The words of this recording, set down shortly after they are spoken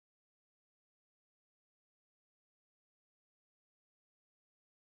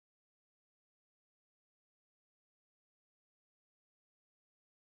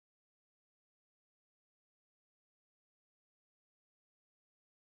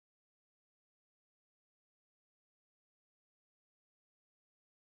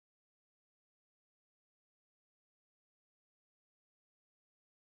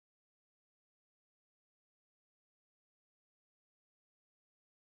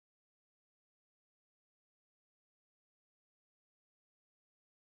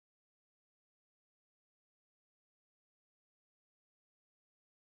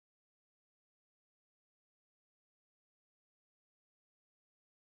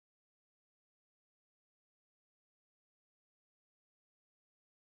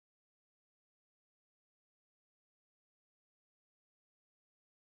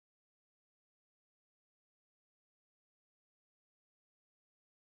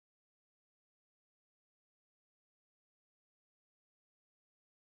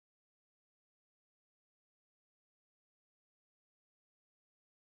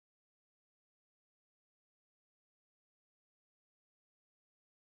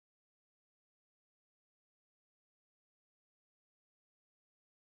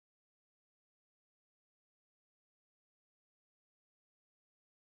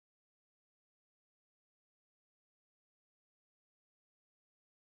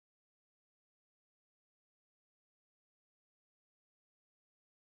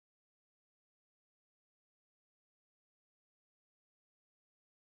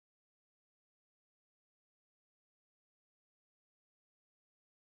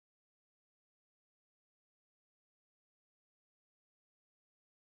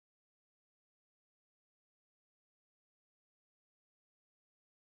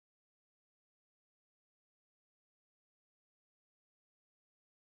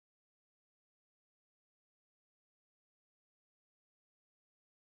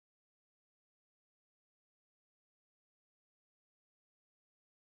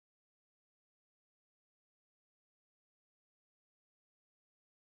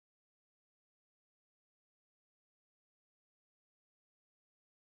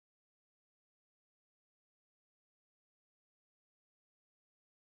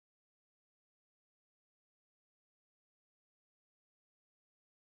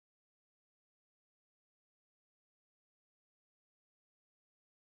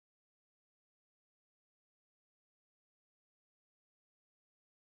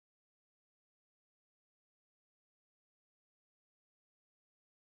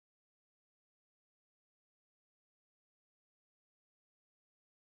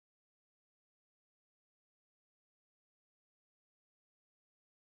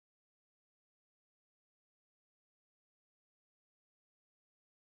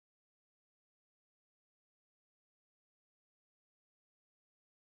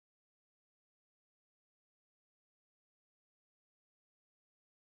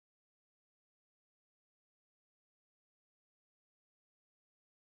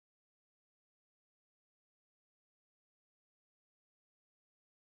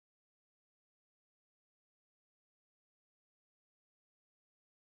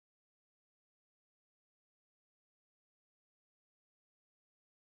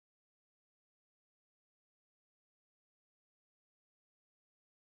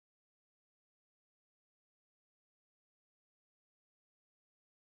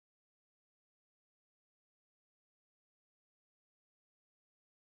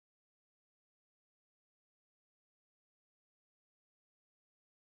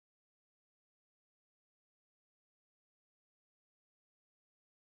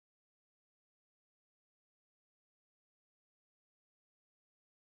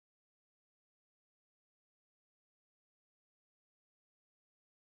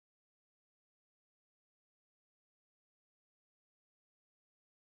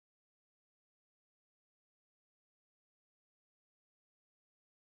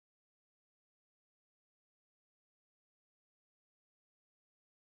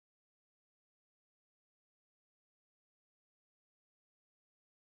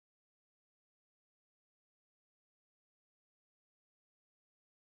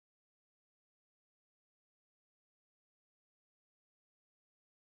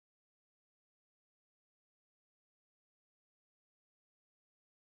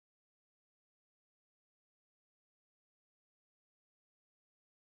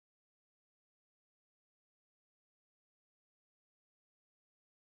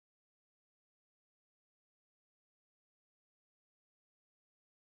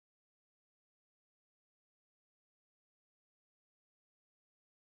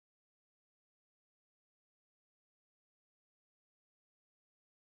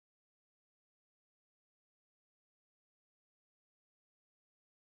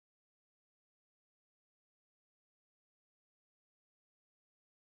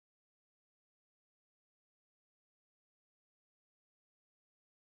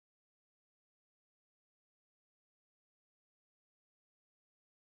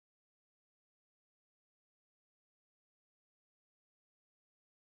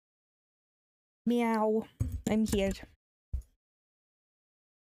Meow. I'm here.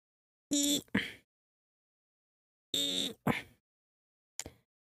 Eek. Eek.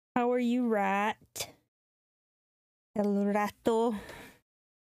 How are you, rat? El rato.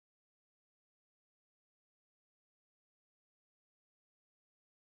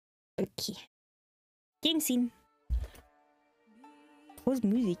 Okay. Game scene. What's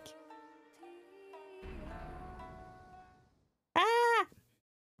music? Ah!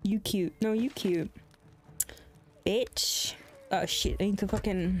 You cute. No, you cute. Bitch. Oh shit, I need to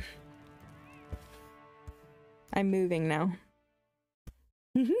fucking... I'm moving now.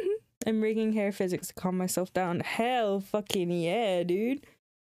 I'm rigging hair physics to calm myself down. Hell fucking yeah, dude.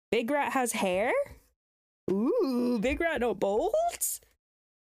 Big Rat has hair? Ooh, Big Rat not bald?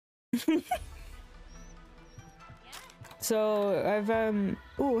 So I've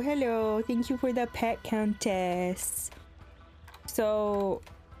oh hello, thank you for the pet contest. So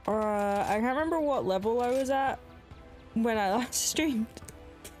I can't remember what level I was at when I last streamed,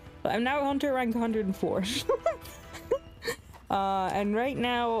 but I'm now Hunter rank 104. And right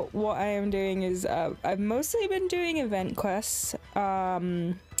now what I am doing is I've mostly been doing event quests. I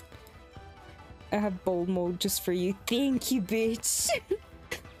have bold mode just for you. Thank you, bitch.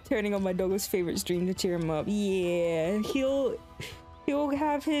 Turning on my dog's favorite stream to cheer him up. Yeah, he'll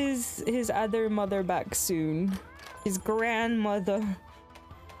have his other mother back soon. His grandmother.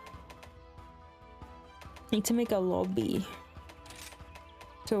 Need to make a lobby.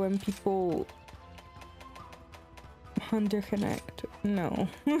 So when people Hunter connect. No.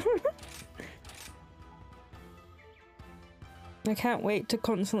 I can't wait to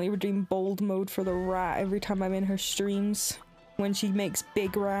constantly redeem bold mode for the rat every time I'm in her streams. When she makes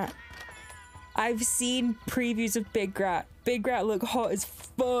Big Rat. I've seen previews of Big Rat. Big Rat look hot as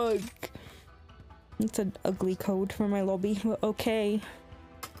fuck. It's an ugly code for my lobby, but okay.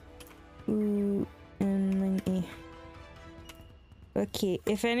 Ooh, and then okay,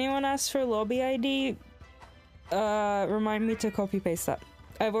 if anyone asks for lobby ID, remind me to copy paste that.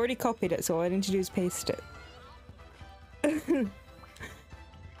 I've already copied it, so all I need to do is paste it.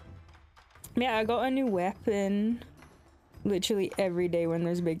 Yeah, I got a new weapon. Literally every day when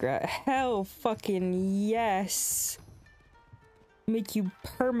there's Big Rat. Hell fucking yes. Make you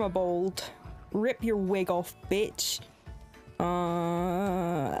perma-bold. Rip your wig off, bitch.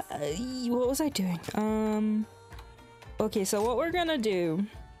 What was I doing? Okay, so what we're gonna do...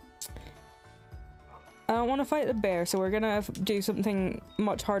 I don't want to fight the bear, so we're gonna do something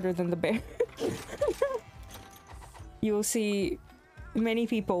much harder than the bear. You'll see... many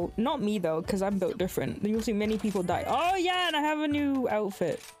people, not me though, because I'm built different. You'll see many people die. Oh yeah, and I have a new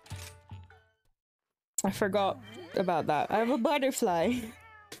outfit. I forgot about that. I have a butterfly.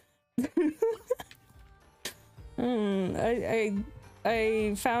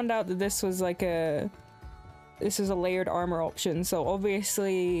 I found out that this was like a layered armor option, so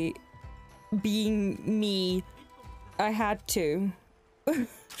obviously being me, I had to.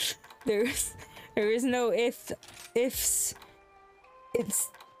 there is no ifs.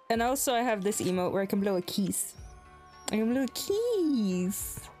 And also I have this emote where I can blow a keys. I can blow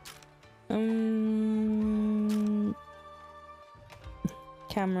keys.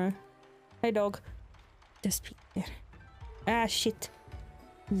 Camera. Hi dog. Just there. Ah shit.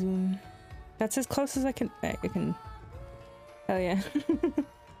 Zoom. That's as close as I can. I can. Hell yeah.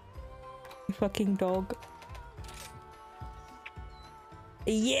 Fucking dog.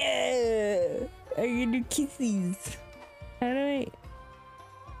 Yeah. I can do kisses. How do I?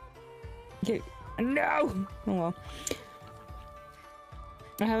 Okay. No! Oh well.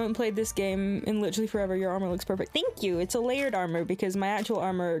 I haven't played this game in literally forever. Your armor looks perfect. Thank you! It's a layered armor because my actual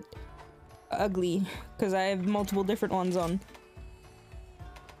armor ugly because I have multiple different ones on.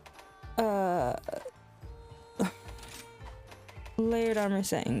 Layered armor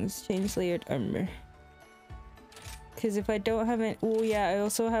settings. Change layered armor. Because if I don't have it... Oh yeah, I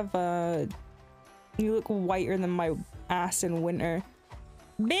also have you look whiter than my ass in winter.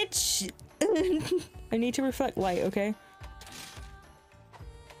 Bitch! I need to reflect light, okay?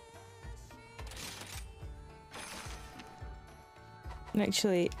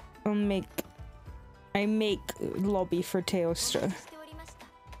 Actually, I make lobby for Teostra.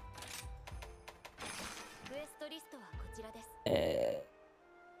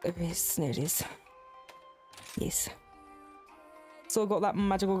 There it is. Yes. So I got that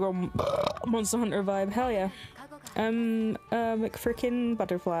magical girl Monster Hunter vibe. Hell yeah. McFrickin'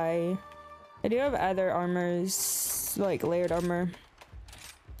 butterfly. I do have other armors, like layered armor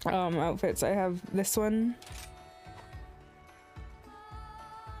outfits. I have this one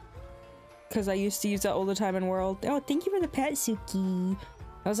because I used to use that all the time in World. Oh, thank you for the pet, Suki.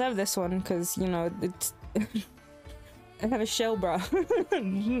 I also have this one because, you know, it's I have a shell bra. I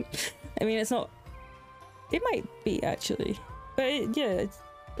mean, it's not, it might be actually, but yeah,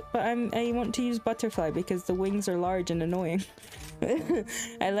 but I want to use butterfly because the wings are large and annoying.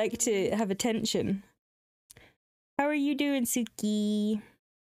 I like to have attention. How are you doing, Suki?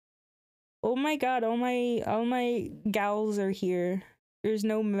 Oh my god, all my gals are here. There's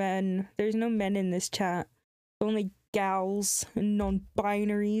no men in this chat. Only gals and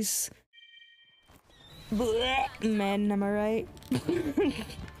non-binaries. Men, am I right?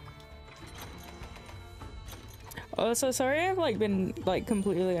 Also, sorry I've like been like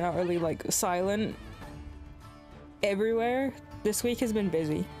completely and utterly like silent everywhere. This week has been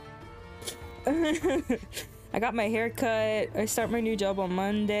busy. I got my hair cut. I start my new job on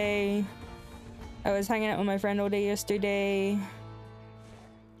Monday. I was hanging out with my friend all day yesterday.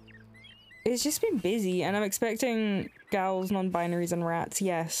 It's just been busy, and I'm expecting gals, non-binaries, and rats.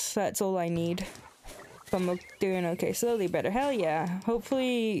 Yes, that's all I need. But I'm doing okay. Slowly better. Hell yeah.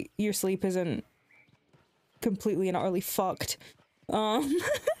 Hopefully your sleep isn't completely and utterly fucked.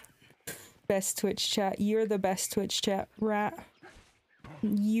 Best Twitch chat. You're the best Twitch chat, rat.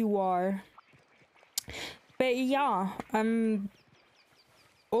 You are. But yeah, I'm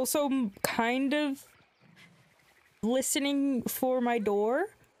also kind of listening for my door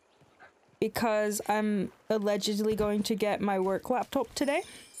because I'm allegedly going to get my work laptop today.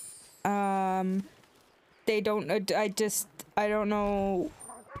 They don't, I don't know,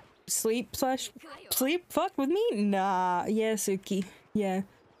 sleep? Fuck with me? Nah, yeah, Suki, yeah.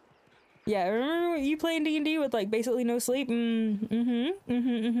 Yeah, remember you playing D&D with like basically no sleep?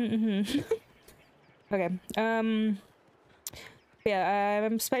 Okay, yeah,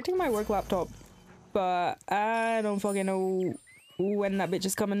 I'm expecting my work laptop, but I don't fucking know when that bitch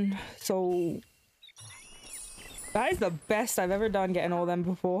is coming, so that is the best I've ever done getting all them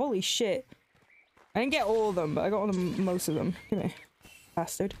before. Holy shit. I didn't get all of them, but I got all them, most of them. Come here,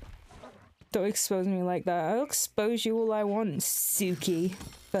 bastard. Don't expose me like that. I'll expose you all I want, Suki.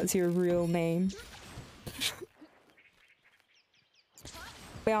 That's your real name.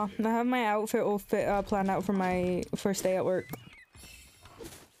 But yeah, I have my outfit all planned out for my first day at work.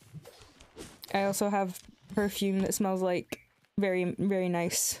 I also have perfume that smells like very, very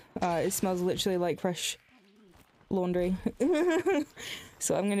nice. It smells literally like fresh laundry.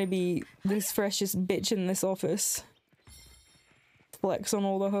 So I'm gonna be this freshest bitch in this office. Flex on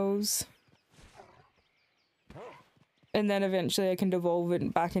all the hoes. And then eventually I can devolve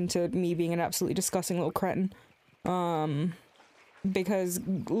it back into me being an absolutely disgusting little cretin. Because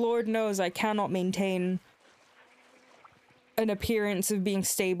Lord knows I cannot maintain an appearance of being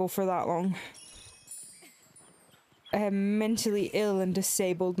stable for that long. I am mentally ill and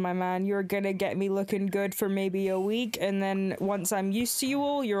disabled, my man. You're gonna get me looking good for maybe a week, and then once I'm used to you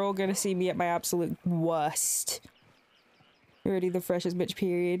all, you're all gonna see me at my absolute worst. You're already the freshest bitch,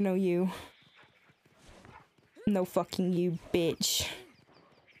 period. No you. No fucking you, bitch.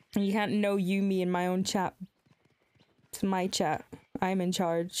 You can't know you me in my own chat. It's my chat. I'm in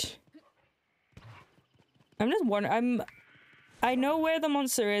charge. I'm just wondering, I know where the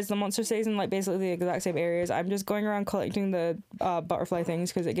monster is. The monster stays in like basically the exact same areas. I'm just going around collecting the butterfly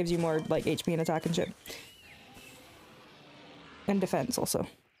things because it gives you more like HP and attack and shit. And defense also.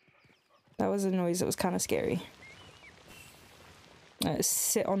 That was a noise that was kind of scary.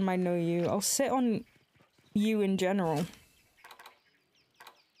 Sit on my know you. I'll sit on you in general.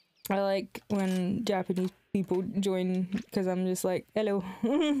 I like when Japanese people join because I'm just like, hello.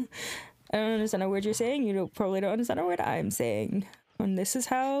 I don't understand a word you're saying. You probably don't understand a word I'm saying. And this is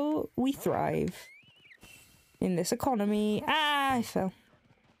how we thrive. In this economy. Ah, I fell.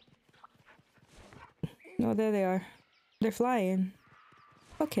 Oh, there they are. They're flying.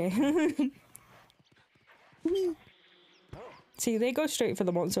 Okay. See, they go straight for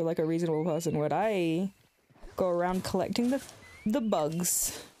the monster like a reasonable person would. I go around collecting the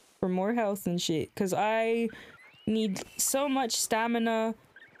bugs for more health and shit. Because I need so much stamina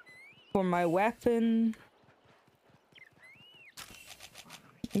for my weapon.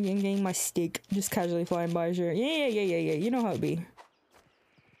 I'm getting my stick. Just casually flying by, sure. Yeah. You know how it be.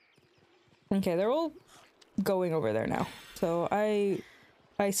 Okay, they're all going over there now. So I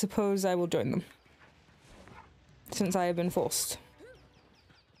suppose I will join them. Since I have been forced.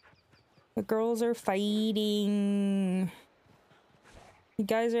 The girls are fighting. You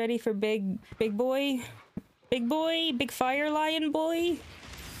guys ready for big boy? Big boy? Big fire lion boy?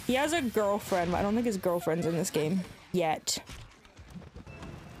 He has a girlfriend, but I don't think his girlfriend's in this game. Yet.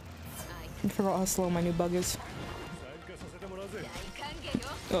 I forgot how slow my new bug is.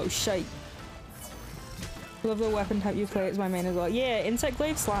 Oh, shite. Love the weapon type you play, it's my main as well. Yeah, Insect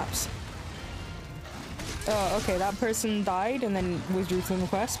Glaive slaps. Oh, okay, that person died and then withdrew from the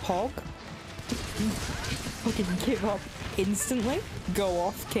quest. Pog. Fucking give up instantly. Go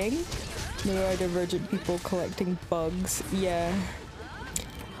off, king. Neurodivergent people collecting bugs. Yeah.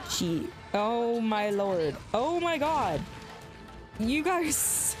 Gee. Oh my lord. Oh my god. You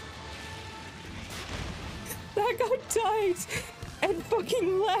guys. That guy died and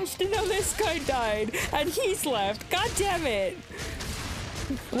fucking left, and now this guy died and he's left. God damn it.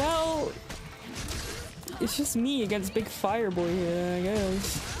 Well, it's just me against Big Fireboy here, I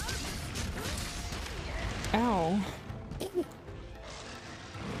guess. Ow.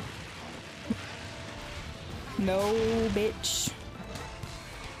 No, bitch.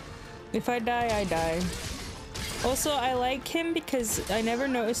 If I die, I die. Also, I like him because I never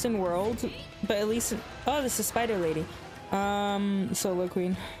noticed in World, but at least— oh, this is Spider Lady. Solo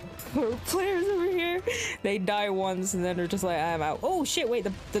Queen. Players over here, they die once and then they're just like, I'm out. Oh shit, wait,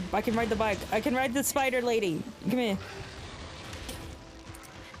 I can ride the bike. I can ride the Spider Lady. Come here.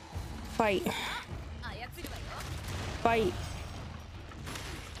 Fight. Fight.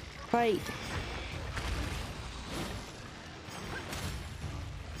 Fight.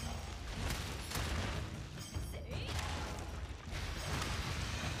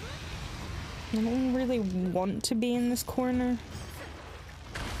 I don't really want to be in this corner.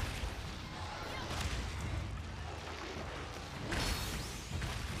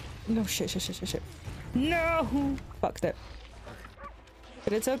 No, shit. No! Fucked it.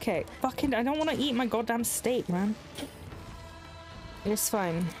 But it's okay. Fucking, I don't want to eat my goddamn steak, man. It's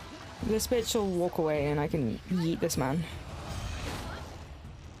fine. This bitch will walk away and I can yeet this man.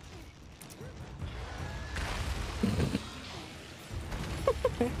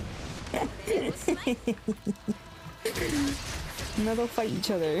 Now they'll fight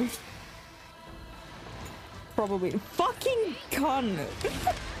each other. Probably. Fucking cunt!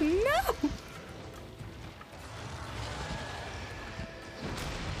 No!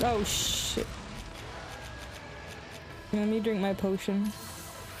 Oh shit. Let me drink my potion.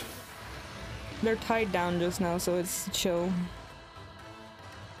 They're tied down just now, so it's chill.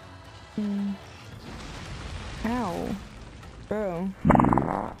 Ow. Bro.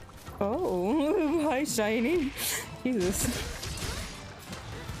 Oh, hi Shiny. Jesus.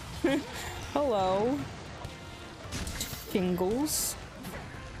 Hello. Fingles.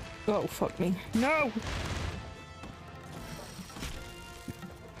 Oh, fuck me. No!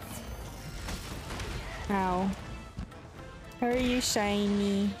 Ow. How are you,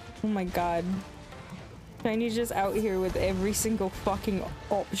 Shiny? Oh my god. Shiny's just out here with every single fucking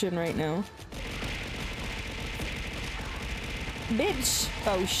option right now. Bitch!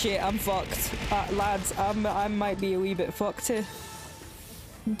 Oh shit, I'm fucked. Lads, I might be a wee bit fucked here.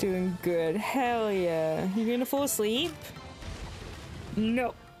 I'm doing good. Hell yeah. You gonna fall asleep?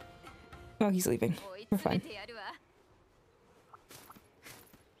 No. Oh, he's leaving. We're fine.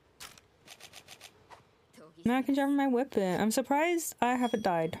 Now I can jump my weapon. I'm surprised I haven't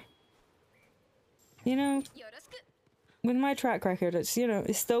died. You know, with my track record, it's, you know,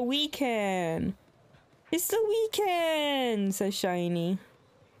 it's the weekend. It's the weekend, says Shiny.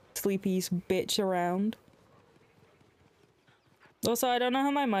 Sleepiest bitch around. Also, I don't know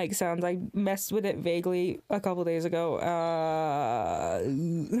how my mic sounds. I messed with it vaguely a couple days ago.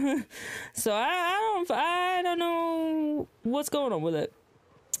 So I don't know what's going on with it.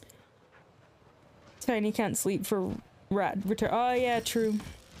 Shiny can't sleep for rat return. Oh yeah, true.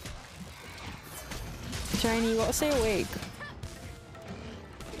 Shiny, you gotta stay awake.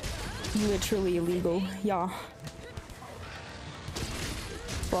 Literally illegal. Yeah.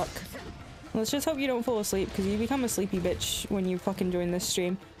 Fuck. Let's just hope you don't fall asleep, because you become a sleepy bitch when you fucking join this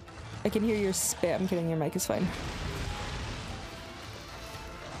stream. I can hear your spit. I'm kidding, your mic is fine.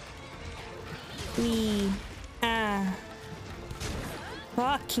 Wee. Ah.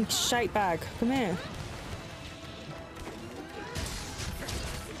 Fucking shite bag. Come here.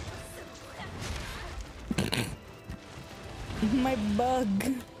 My bug.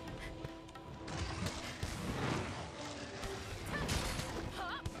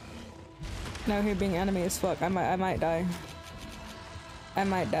 Now here being anime as fuck. I might die. I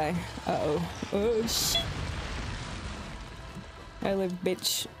might die. Uh-oh. Oh shit. I live,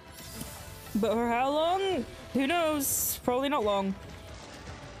 bitch. But for how long? Who knows? Probably not long.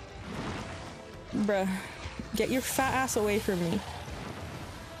 Bruh. Get your fat ass away from me.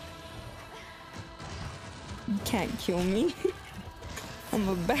 You can't kill me. I'm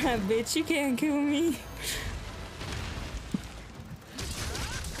a bad bitch. You can't kill me.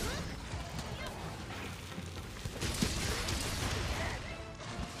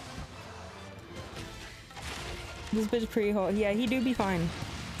 This bitch pretty hot. Yeah, he do be fine.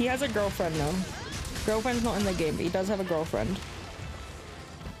 He has a girlfriend though. Girlfriend's not in the game, but he does have a girlfriend.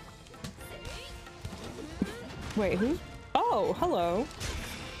 Wait, who? Oh, hello.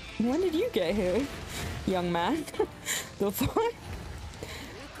 When did you get here, young man? The fuck?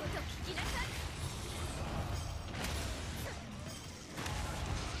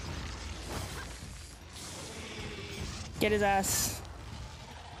 Get his ass.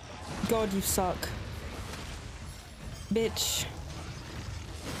 God, you suck. Bitch.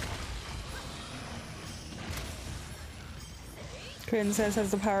 Princess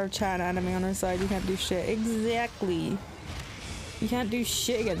has the power of chat and anime on her side. You can't do shit. Exactly. You can't do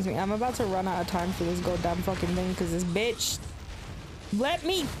shit against me. I'm about to run out of time for this goddamn fucking thing because this bitch. Let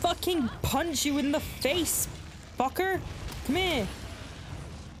me fucking punch you in the face, fucker. Come here.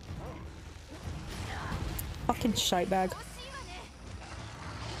 Fucking shite bag.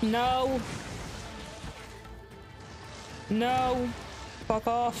 No. No. Fuck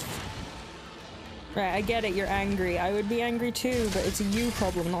off. Right, I get it, you're angry. I would be angry too, but it's a you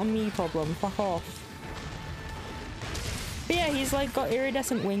problem, not a me problem. Fuck off. But yeah, he's like got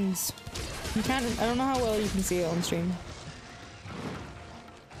iridescent wings. You can't, I don't know how well you can see it on stream.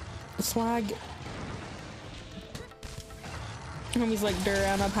 Slag. And he's like,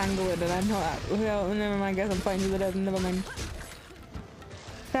 I'm a pangolin and I'm not. Well, never mind, I guess I'm fighting to the death, never mind.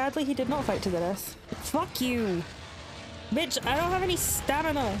 Sadly, he did not fight to the death. Fuck you! Bitch, I don't have any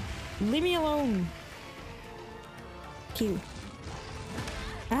stamina! Leave me alone! Cute.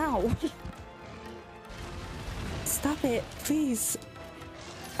 Ow! Stop it, please!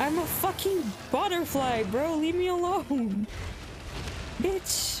 I'm a fucking butterfly, bro! Leave me alone!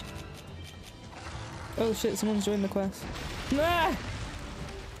 Bitch! Oh shit, someone's joined the quest. Ah!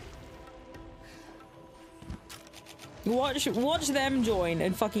 Watch them join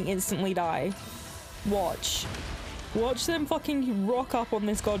and fucking instantly die. Watch. Watch them fucking rock up on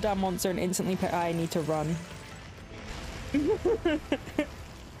this goddamn monster and instantly I need to run.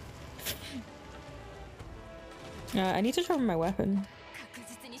 I need to sharpen my weapon.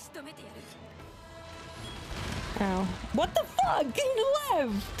 Ow. What the fuck? He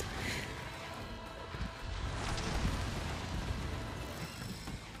left!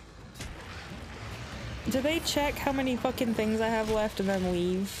 Do they check how many fucking things I have left and then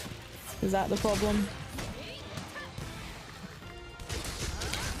leave? Is that the problem?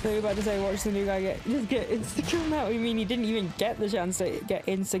 So you're about to say, watch the new guy get insta-killed now? You mean he didn't even get the chance to get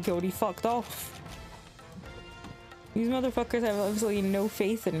insta-killed, he fucked off. These motherfuckers have absolutely no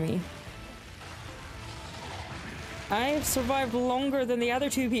faith in me. I have survived longer than the other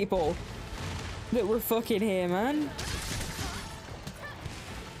two people that were fucking here, man.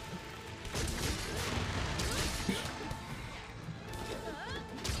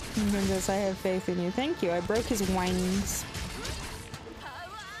 Princess, I have faith in you. Thank you. I broke his wings.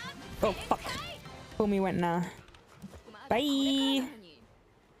 Oh, fuck. Homie went nah. Bye!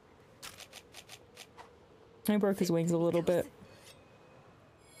 I broke his wings a little bit.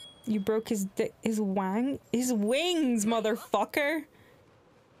 You broke his wings, motherfucker!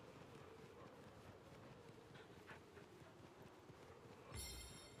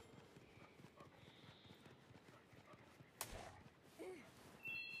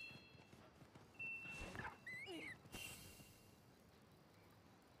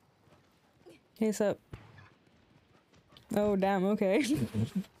 Hey, what's up? Oh, damn, okay.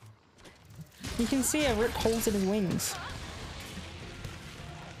 You can see I ripped holes in his wings.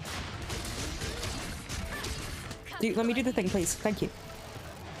 Dude, let me do the thing, please. Thank you.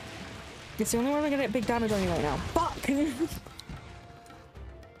 It's the only way we're gonna get big damage on you right now. Fuck!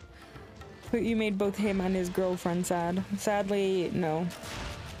 But you made both him and his girlfriend sad. Sadly, no.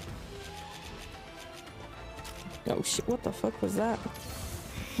 Oh shit, what the fuck was that?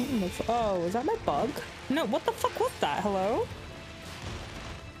 Oh, is that my bug? No, what the fuck was that? Hello?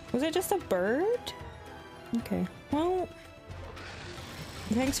 Was it just a bird? Okay, well...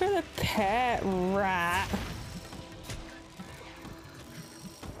 Thanks for the pet, rat.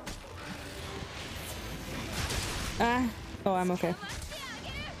 Ah. Oh, I'm okay.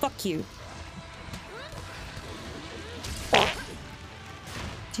 Fuck you.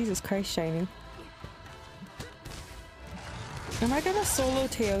 Jesus Christ, Shiny. Am I gonna solo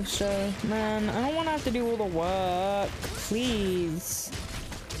Teosha? Man, I don't want to have to do all the work. Please.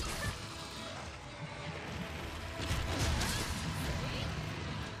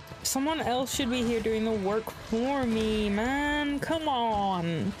 Someone else should be here doing the work for me, man. Come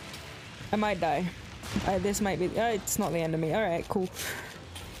on. I might die. This might be... it's not the end of me. Alright, cool.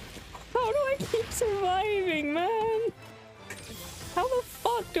 How do I keep surviving, man? How the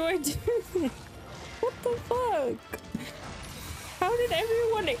fuck do I do this? What the fuck? How did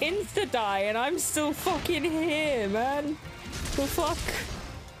everyone insta-die and I'm still fucking here, man? The fuck?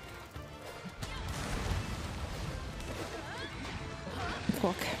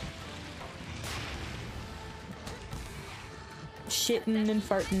 Fuck. Shitting and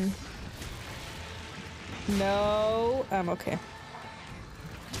farting. No, I'm okay.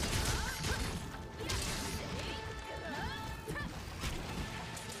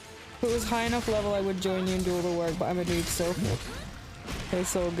 If it was high enough level, I would join you and do all the work, but I'm a noob still. It's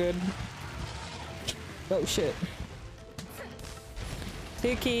so good. Oh shit.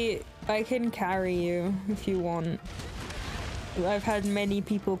 Suki, I can carry you if you want. I've had many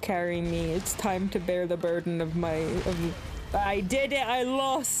people carry me. It's time to bear the burden of my... I did it! I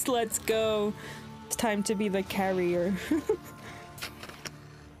lost! Let's go! It's time to be the carrier.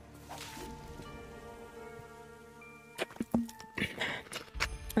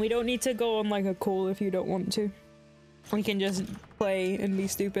 We don't need to go on like a call if you don't want to. We can just play and be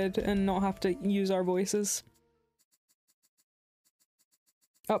stupid and not have to use our voices.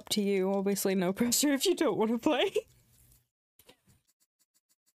 Up to you, obviously no pressure if you don't want to play.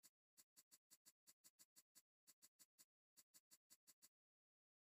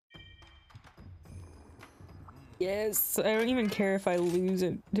 Yes, I don't even care if I lose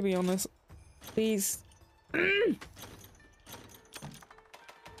it, to be honest. Please.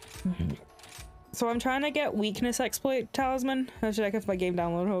 So I'm trying to get weakness exploit talisman. I'll check if my game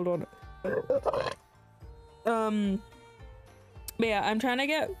download. Hold on. But yeah, I'm trying to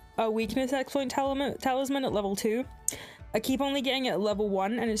get a weakness exploit talisman at level 2. I keep only getting it at level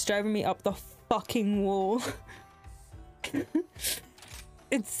 1 and it's driving me up the fucking wall.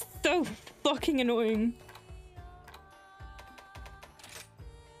 It's so fucking annoying.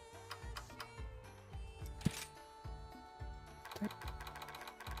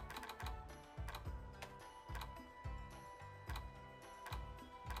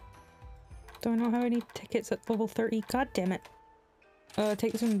 Do I not have any tickets at level 30? God damn it.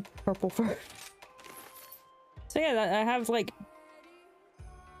 Take some purple first. So yeah, I have like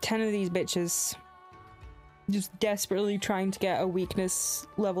 10 of these bitches. Just desperately trying to get a weakness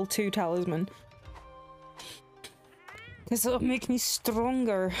level 2 talisman. Because it'll make me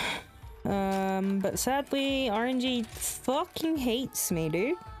stronger. But sadly, RNG fucking hates me,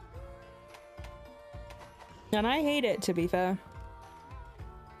 dude. And I hate it, to be fair.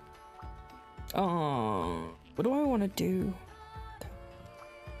 Oh, what do I want to do?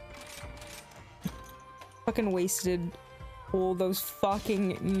 Fucking wasted all those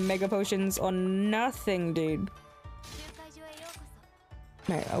fucking mega potions on nothing, dude.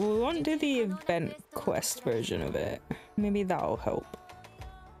 Right, I want to do the event quest version of it. Maybe that'll help.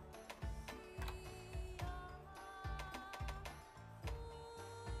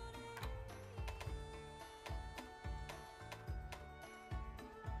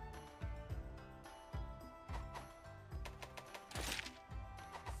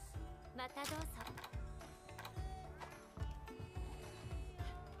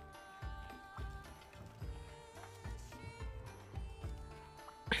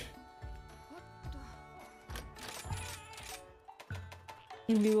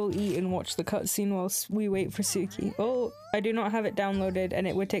 We will eat and watch the cutscene whilst we wait for Suki. Oh, I do not have it downloaded and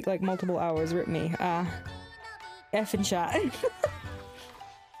it would take like multiple hours. Rip me. F in chat.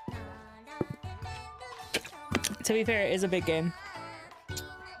 To be fair, it is a big game.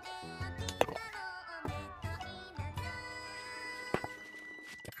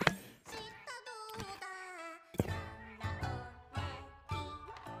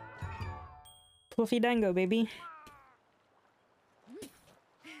 Fluffy dango, baby.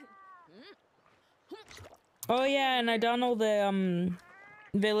 Oh yeah, and I done all the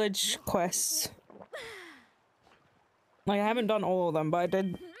village quests. Like, I haven't done all of them, but I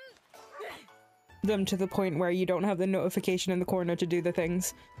did them to the point where you don't have the notification in the corner to do the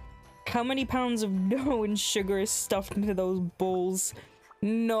things. How many pounds of dough and sugar is stuffed into those bowls?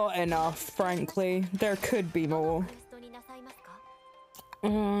 Not enough, frankly. There could be more.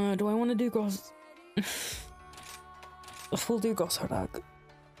 Do I want to do we'll do Gossadag,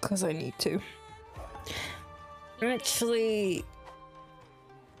 because I need to. Actually...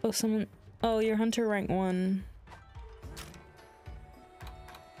 Oh, someone... Oh, you're Hunter rank 1.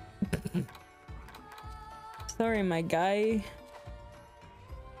 Sorry, my guy.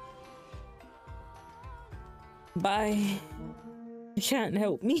 Bye. You can't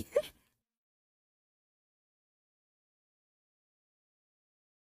help me.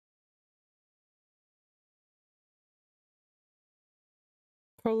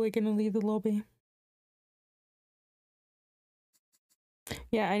 Probably gonna leave the lobby.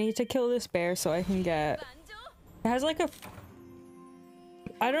 Yeah, I need to kill this bear so I can get... It has like a...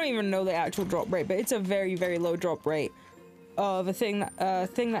 I don't even know the actual drop rate, but it's a very, very low drop rate of a thing that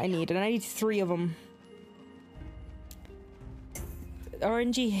I need, and I need 3 of them.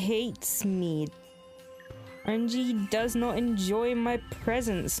 RNG hates me. RNG does not enjoy my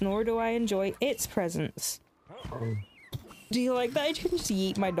presence, nor do I enjoy its presence. Do you like that? I can just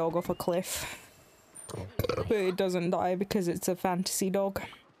yeet my dog off a cliff. But it doesn't die because it's a fantasy dog.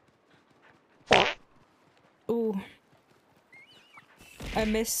 Ooh. I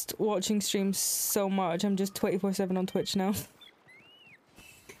missed watching streams so much. I'm just 24/7 on Twitch now.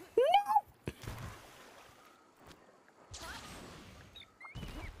 No!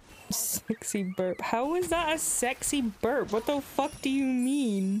 Sexy burp. How is that a sexy burp? What the fuck do you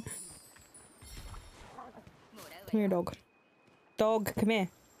mean? Come here, dog. Dog, come here.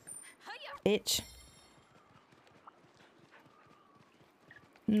 Bitch.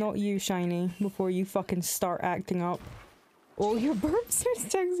 Not you, Shiny, before you fucking start acting up. Oh, your burps are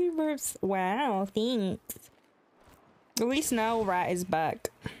sexy burps. Wow, thanks. At least now Rat is back.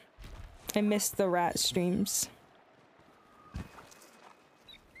 I missed the Rat streams.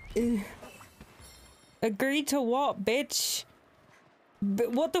 Ugh. Agree to what, bitch?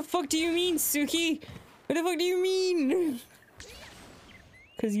 But what the fuck do you mean, Suki? What the fuck do you mean?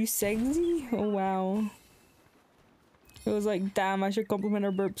 Cause you sexy? Oh wow. It was like, damn, I should compliment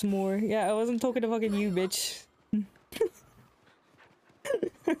her burps more. Yeah, I wasn't talking to fucking you, bitch.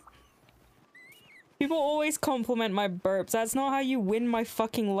 People always compliment my burps. That's not how you win my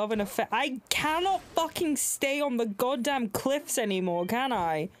fucking love and affection. I cannot fucking stay on the goddamn cliffs anymore, can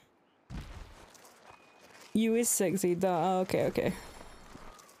I? You is sexy. Duh. Oh, okay, okay.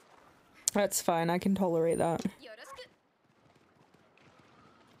 That's fine. I can tolerate that.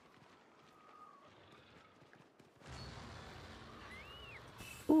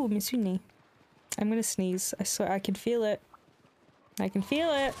 Ooh, Misuni. I'm gonna sneeze. I swear I can feel it. I can feel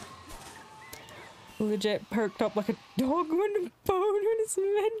it. Legit perked up like a dog when a boner is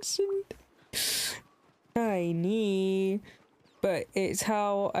mentioned. Tiny. But it's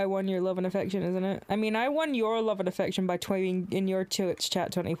how I won your love and affection, isn't it? I mean, I won your love and affection by tweeting in your Twitch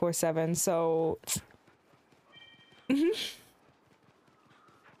chat 24/7, so...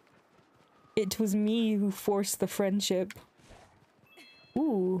 It was me who forced the friendship.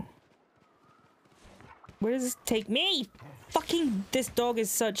 Ooh. Where does this take me? Fucking, this dog is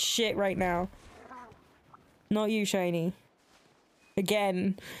such shit right now. Not you, Shiny.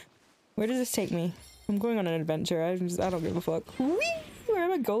 Again. Where does this take me? I'm going on an adventure. I don't give a fuck. Whee! Where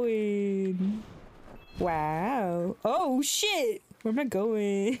am I going? Wow. Oh shit! Where am I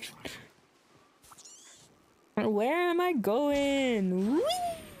going? Where am I going?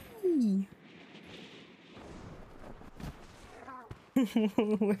 Whee!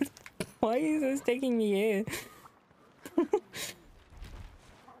 Why is this taking me here?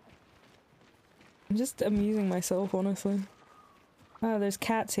 I'm just amusing myself, honestly. Oh, there's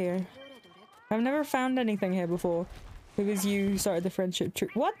cats here. I've never found anything here before. It was you who started the friendship tree.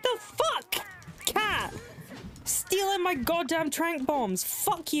 What the fuck? Cat! Stealing my goddamn trank bombs!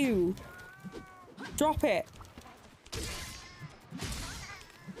 Fuck you! Drop it!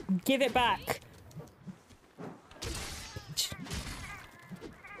 Give it back!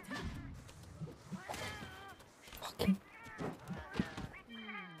 Fucking...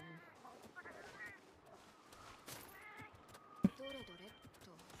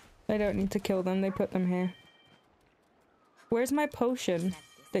 I don't need to kill them, they put them here. Where's my potion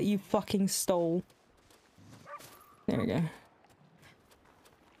that you fucking stole? There we go.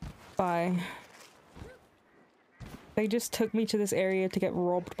 Bye. They just took me to this area to get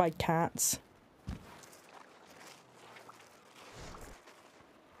robbed by cats.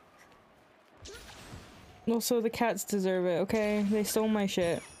 Also, the cats deserve it, okay? They stole my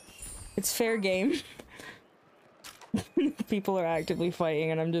shit. It's fair game. People are actively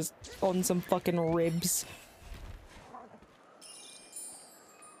fighting and I'm just on some fucking ribs.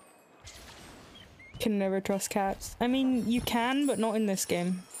 Can never trust cats. I mean, you can, but not in this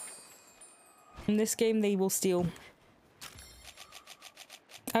game. In this game, they will steal.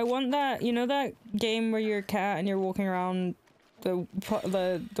 I want that, you know that game where you're a cat and you're walking around the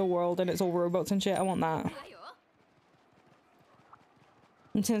world and it's all robots and shit? I want that.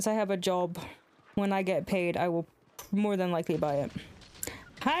 And since I have a job, when I get paid, I will more than likely buy it.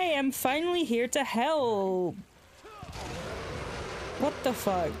 Hi, I'm finally here to help! What the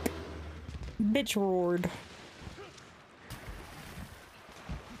fuck? Bitch roared.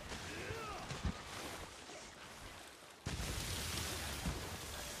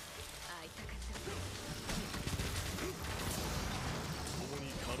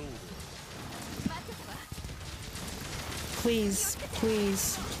 Please,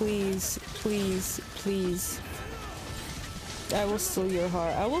 please, please, please, please. I will steal your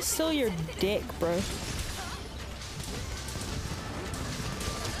heart. I will steal your dick, bro.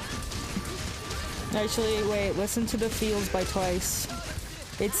 Actually, wait, listen to the Feels by Twice.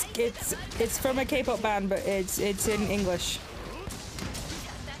 It's from a K-pop band, but it's in English.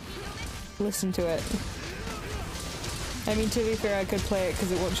 Listen to it. I mean, to be fair, I could play it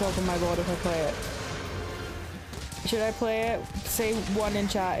because it won't show up on my VOD if I play it. Should I play it? Say one in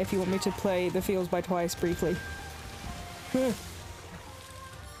chat if you want me to play the Feels by Twice briefly.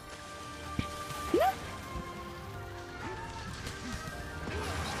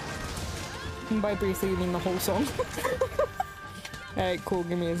 And by briefly, you mean the whole song. Alright, cool,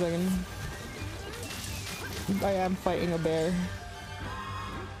 give me a second. I am fighting a bear.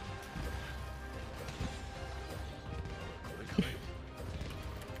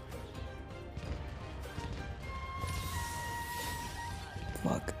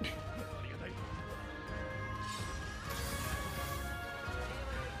 Fuck.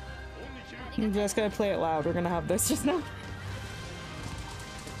 I'm just gonna play it loud, we're gonna have this just now.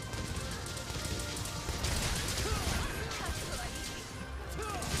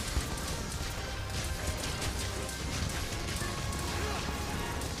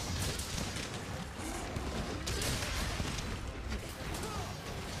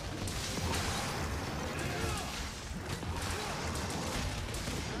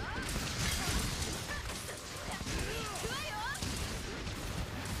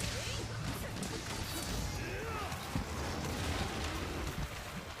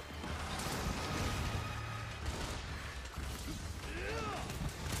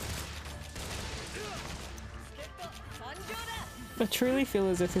 I truly feel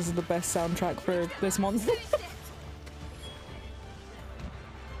as if this is the best soundtrack for this month.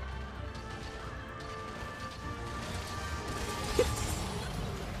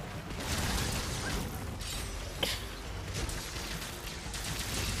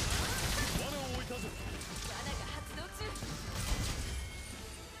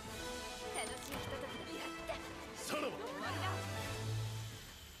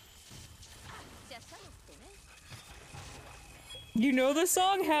 You know the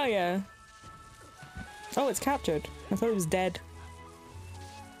song? Hell yeah. Oh, it's captured. I thought it was dead.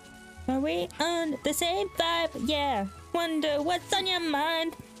 Are we on the same vibe? Yeah. Wonder what's on your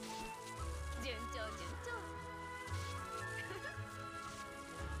mind.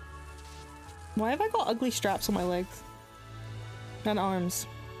 Why have I got ugly straps on my legs? And arms.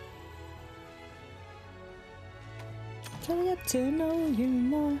 Till I get to know you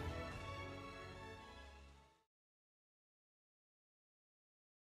more.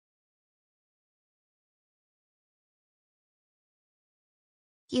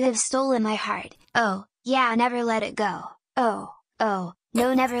 You have stolen my heart. Oh, yeah, never let it go. Oh, oh,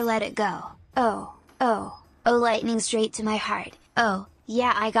 no, never let it go. Oh, oh, oh, lightning straight to my heart. Oh,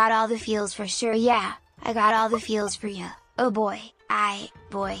 yeah, I got all the feels for sure. Yeah, I got all the feels for ya. Oh boy,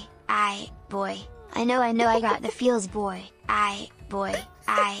 boy, boy. I know I got the feels, boy. Boy,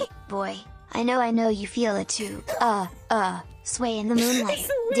 boy. I know you feel it too. Sway in the moonlight,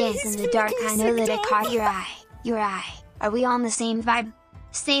 dance in the dark. I know that I caught your eye. Are we on the same vibe?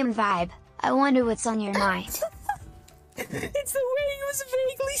 Same vibe. I wonder what's on your mind. It's the way he was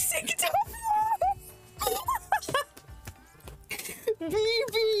vaguely synced up.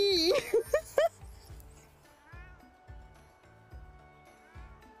 BB.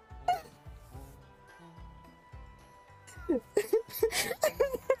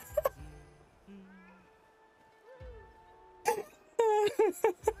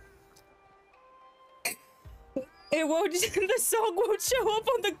 It won't. The song won't show up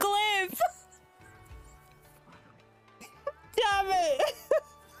on the clip. Damn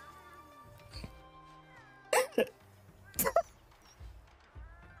it.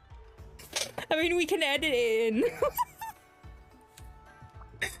 I mean, we can edit it in.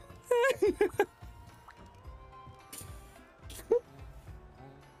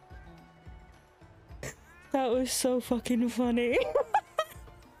 That was so fucking funny.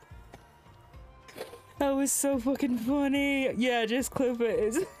 That was so fucking funny. Yeah, just clip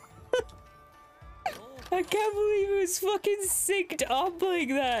it. I can't believe it was fucking synced up like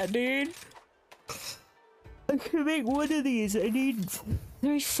that, dude. I can make one of these. I need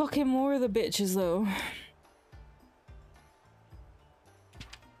 3 fucking more of the bitches, though.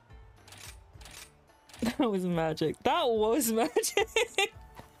 That was magic. That was magic.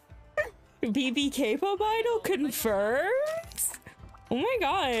 BB K-pop idol confirmed? Oh my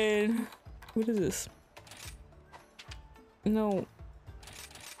god. What is this? No.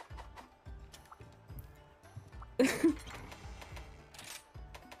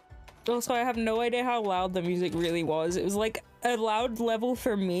 Also, I have no idea how loud the music really was. It was like a loud level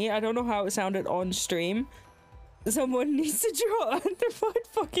for me. I don't know how it sounded on stream. Someone needs to draw Anthropoid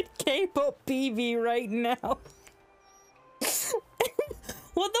fucking K-pop BB right now.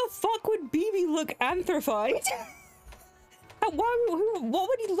 What the fuck would BB look anthropoid? What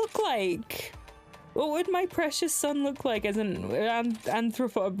would he look like? What would my precious son look like as an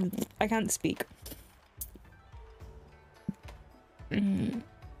anthropoid? I can't speak.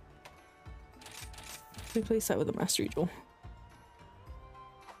 Replace that with a mastery jewel.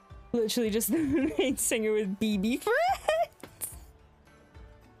 Literally just the main singer with BB friends.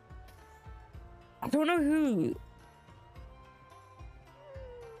 I don't know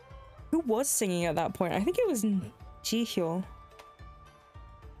who was singing at that point. I think it was Jihyo.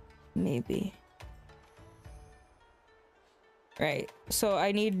 Maybe. Right. So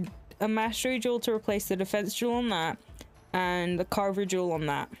I need a mastery jewel to replace the defense jewel on that, and the carver jewel on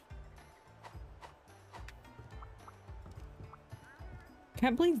that.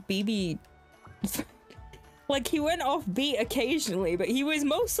 Can't believe BB like he went off beat occasionally, but he was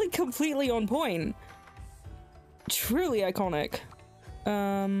mostly completely on point. Truly iconic.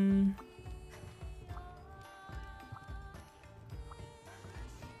 I'm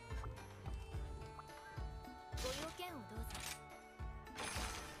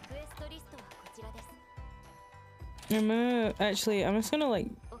just gonna like,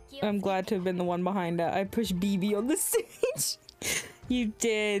 I'm glad to have been the one behind it. I pushed BB on the stage. You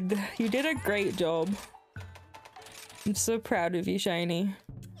did a great job. I'm so proud of you, Shiny.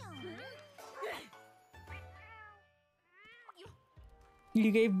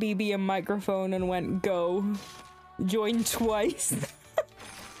 You gave BB a microphone and went go. Join twice.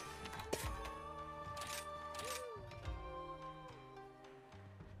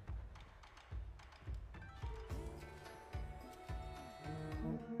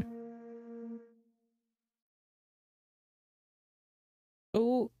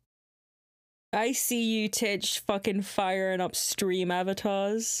 Oh, I see you, Titch, fucking firing up stream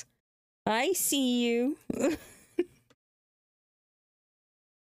avatars. I see you.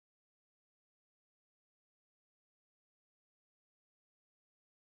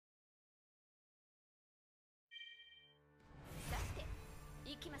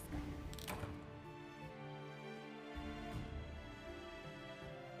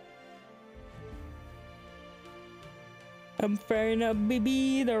 I'm firing up,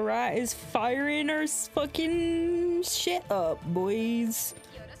 baby. The rat is firing our fucking shit up, boys.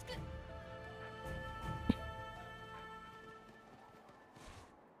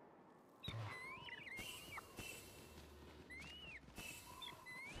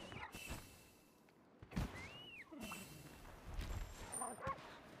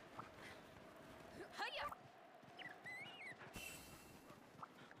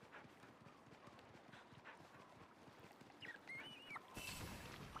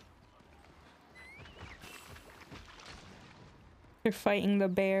 They're fighting the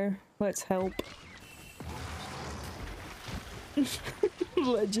bear. Let's help.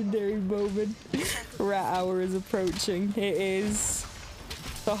 Legendary moment. Rat hour is approaching. It is.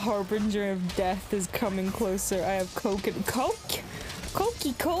 The harbinger of death is coming closer. I have Coke and Coca-Cola.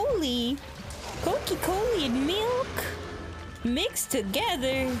 Coca-Cola and milk mixed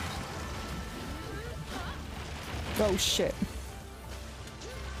together. Oh shit.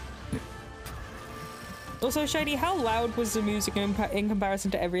 Also, Shiny, how loud was the music in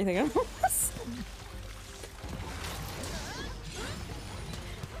comparison to everything else?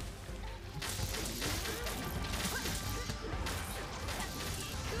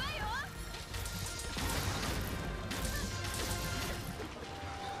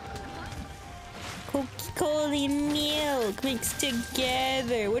 Coca-Cola and milk mixed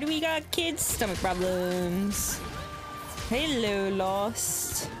together. What do we got, kids? Stomach problems. Hello,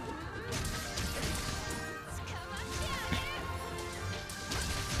 Lost.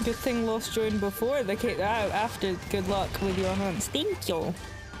 Good thing Lost joined before the kid out after. Good luck with your hunts. Thank you.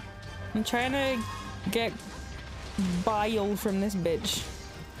 I'm trying to get bile from this bitch.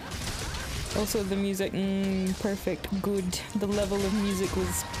 Also the music, perfect, good. The level of music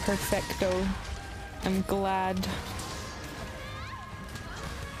was perfecto. I'm glad.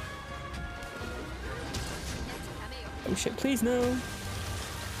 Oh shit, please no.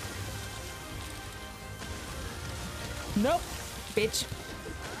 Nope, bitch.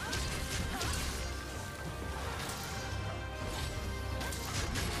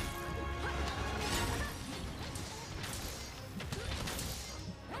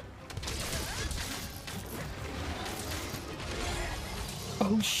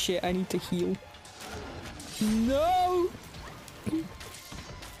 Oh shit, I need to heal. No!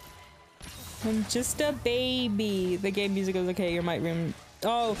 I'm just a baby. The game music was okay. Your mic room.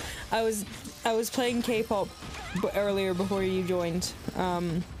 Oh, I was playing K-pop earlier before you joined.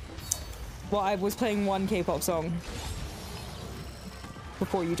 Well, I was playing one K-pop song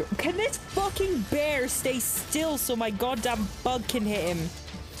before you joined. Can this fucking bear stay still so my goddamn bug can hit him?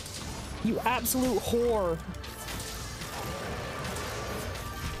 You absolute whore.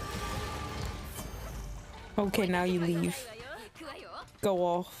 Okay, now you leave. Go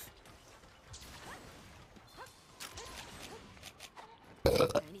off.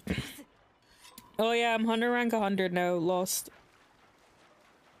 Oh yeah, I'm hunter rank 100 now. Lost.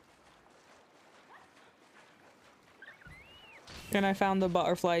 And I found the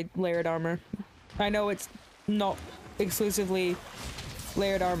butterfly layered armor. I know it's not exclusively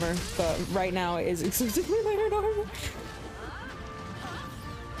layered armor, but right now it is exclusively layered armor.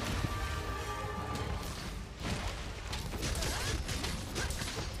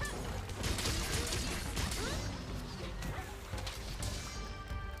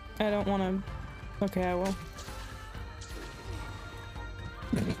 I don't want to. Okay, I will.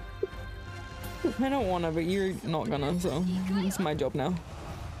 I don't want to, but you're not gonna, so it's my job now.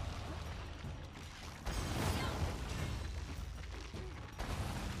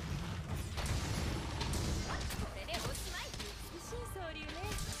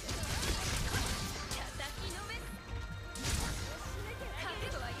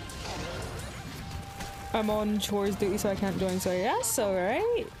 I'm on chores duty, so I can't join, so yes,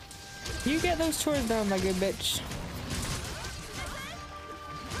 alright. You get those chores down, my good bitch.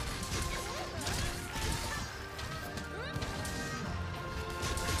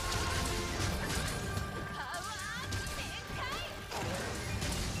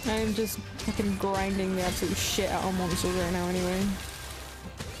 I'm just fucking grinding the absolute shit out of monsters right now anyway.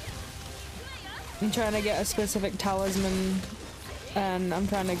 I'm trying to get a specific talisman and I'm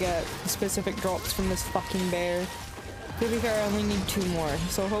trying to get specific drops from this fucking bear. To be fair, I only need 2 more,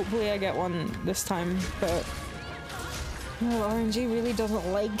 so hopefully I get one this time, but no, RNG really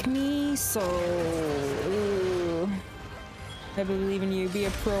doesn't like me, so I believe in you. Be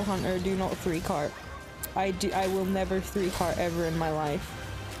a pro hunter, do not 3-cart. I will never 3-cart ever in my life.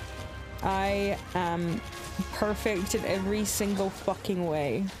 I am perfect in every single fucking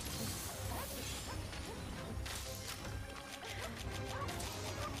way.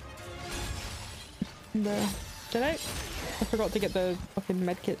 Did I? I forgot to get the fucking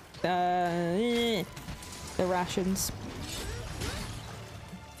medkit. The rations.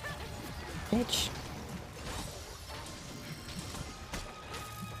 Bitch.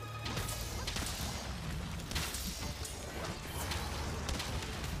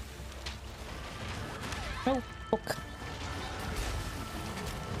 Oh, fuck.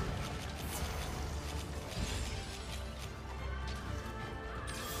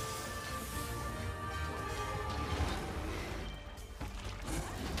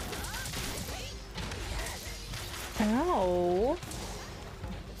 Ow.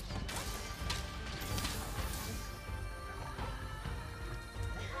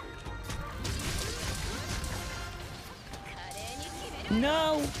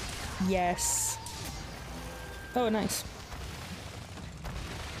 No. Yes. Oh, nice.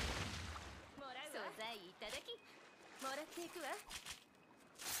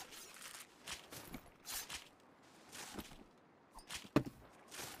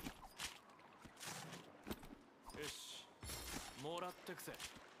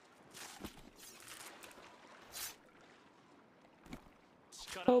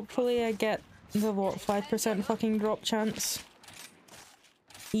 Hopefully I get the what, 5% fucking drop chance.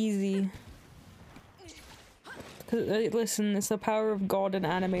 Easy. Listen, it's the power of God and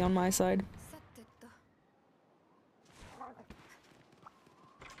anime on my side.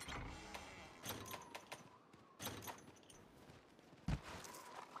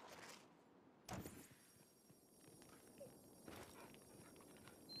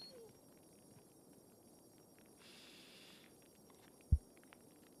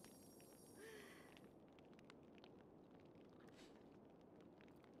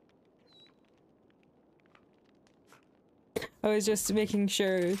 I was just making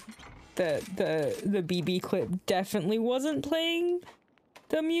sure that the BB clip definitely wasn't playing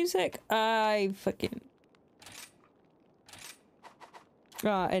the music. I fucking...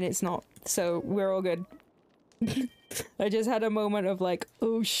 and it's not, so we're all good. I just had a moment of like,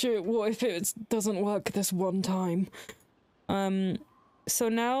 oh shit, what if it doesn't work this one time? So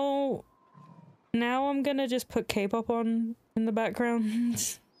now I'm gonna just put K-pop on in the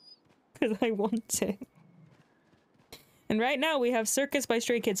background. Because I want to. And right now we have Circus by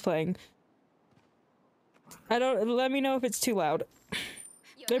Stray Kids playing. Let me know if it's too loud.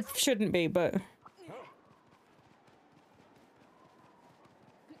 There shouldn't be, but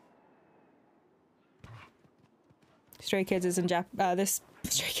Stray Kids is in this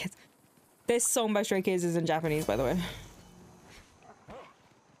Stray Kids. This song by Stray Kids is in Japanese, by the way.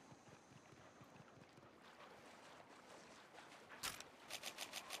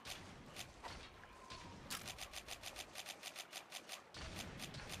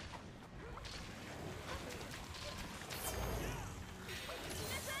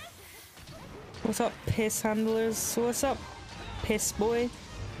 What's up, piss handlers? What's up, piss boy?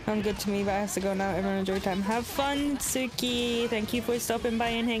 I'm good to me, but I have to go now. Everyone enjoy your time. Have fun, Suki. Thank you for stopping by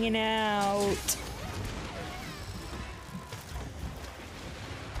and hanging out.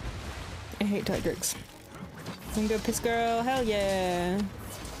 I hate Tigrex. I'm good, piss girl. Hell yeah.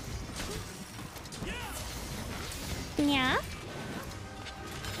 Yeah.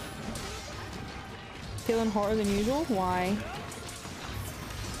 Feeling hotter than usual? Why?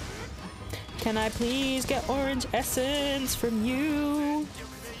 Can I please get orange essence from you?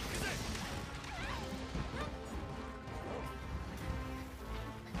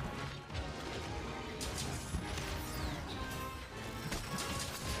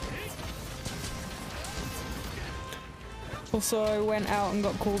 Also, I went out and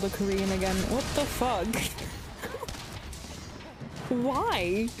got called a Korean again. What the fuck?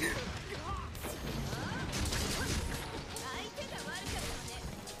 Why?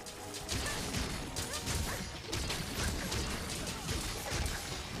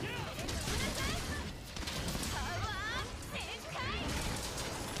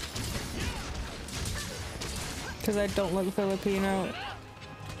 Because I don't look Filipino.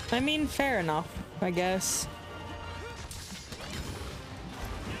 I mean, fair enough, I guess.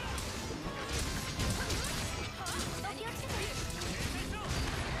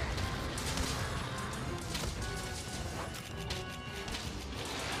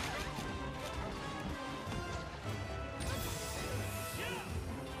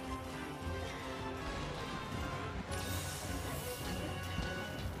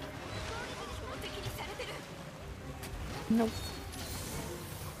 Nope.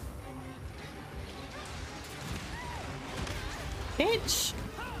 Bitch!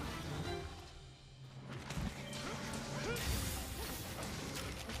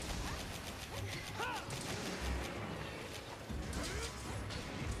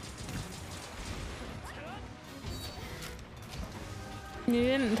 You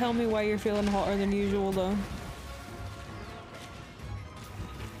didn't tell me why you're feeling hotter than usual though.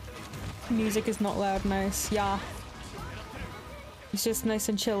 Music is not loud, nice. Yeah. It's just nice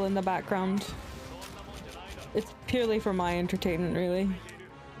and chill in the background. It's purely for my entertainment, really.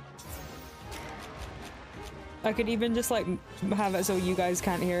 I could even just like have it so you guys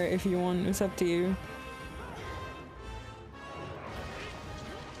can't hear it if you want. It's up to you.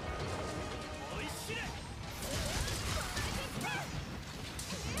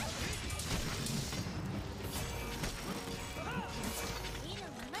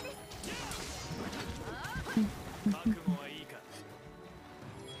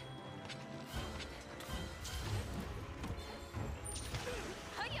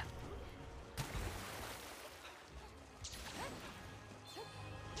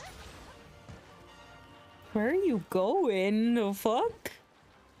 Where are you going? The fuck?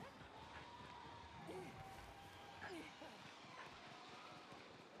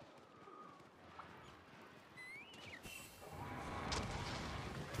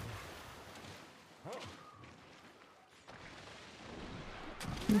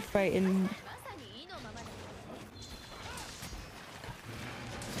 You're fighting.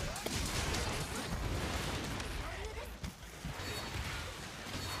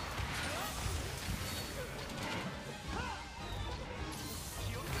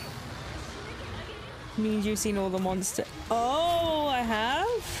 Means you've seen all the monsters. Oh, I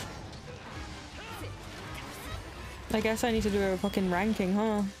have? I guess I need to do a fucking ranking,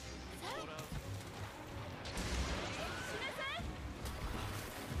 huh?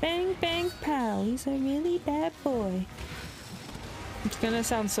 Bang bang pow, he's a really bad boy. It's gonna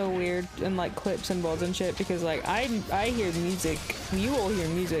sound so weird in like clips and VODs and shit because like I hear music, you all hear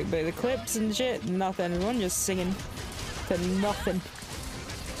music, but the clips and shit, nothing. Everyone just singing to nothing.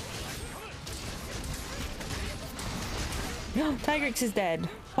 No, Tigrex is dead.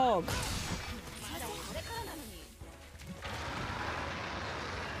 Hog.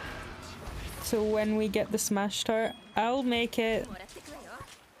 So when we get the smash tart, I'll make it.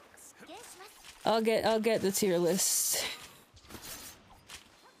 I'll get the tier list.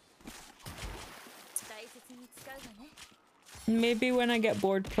 Maybe when I get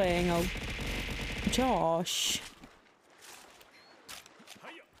bored playing, I'll. Josh.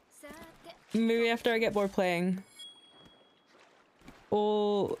 Maybe after I get bored playing.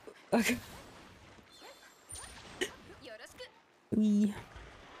 Oh, okay.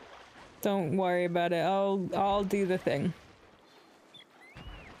 Don't worry about it. I'll do the thing.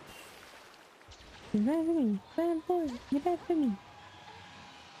 You're bad for me. Bad boy. You're bad for me.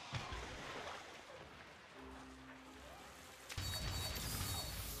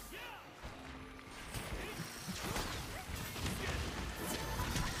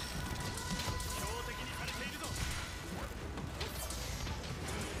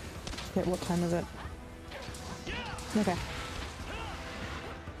 Okay, what time is it? Okay.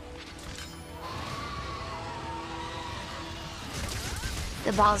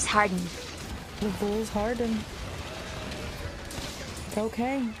 The ball's hardened. The ball's hardened.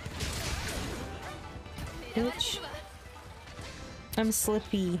 Okay. Bitch. I'm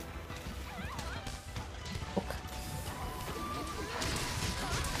slippy. Okay.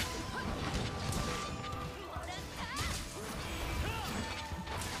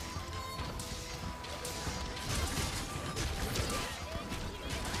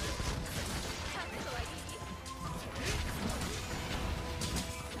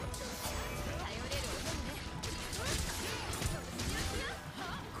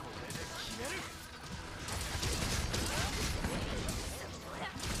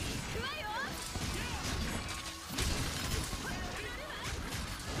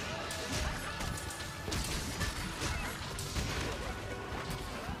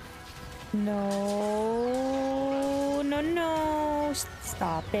 No, no, no.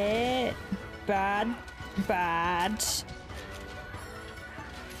 Stop it. Bad, bad.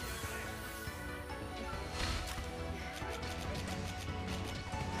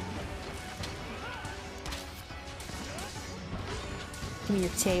 Give me your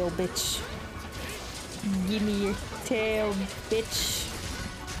tail, bitch. Give me your tail, bitch.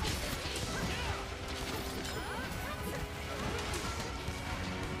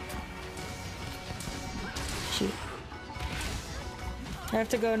 I have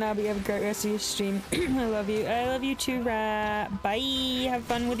to go now, but you have a great rest of your stream. I love you. I love you too, Rat. Bye. Have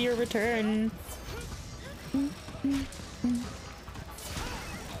fun with your return.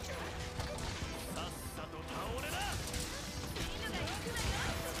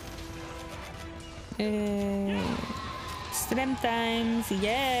 Stream times.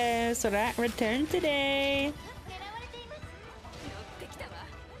 Yes, Rat returned today.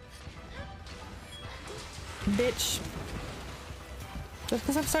 Bitch. Just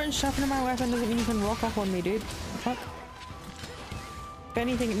because I'm starting sharpening my weapon doesn't mean you can rock up on me, dude. Fuck. If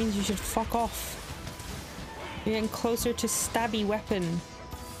anything, it means you should fuck off. You're getting closer to stabby weapon.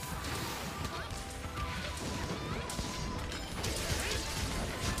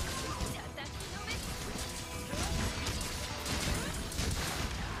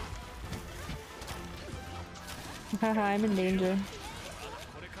 Haha, I'm in danger.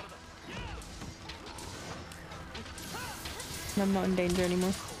 I'm not in danger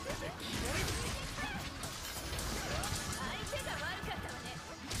anymore.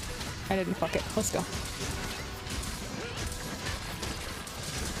 I didn't fuck it. Let's go.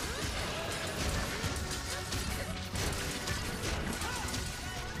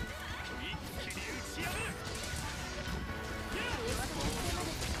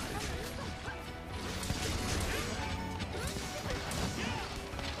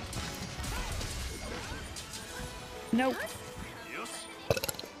 Nope.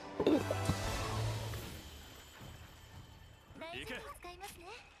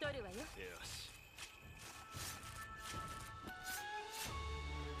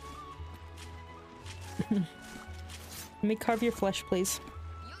 Let me carve your flesh, please.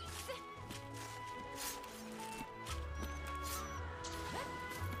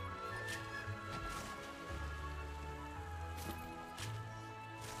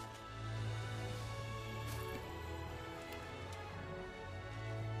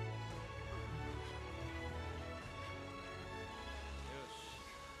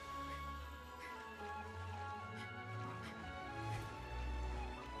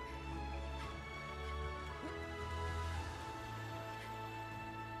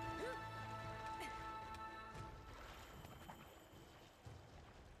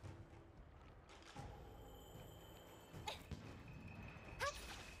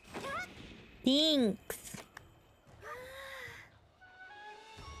 Thanks.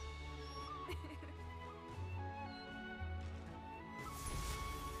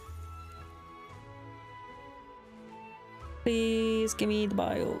 Please give me the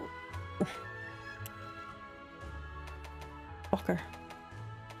bio. Fucker.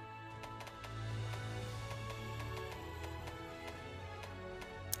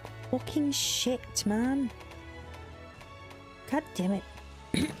 Fucking shit, man. God damn it.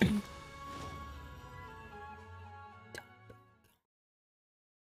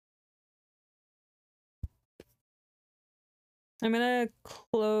 I'm gonna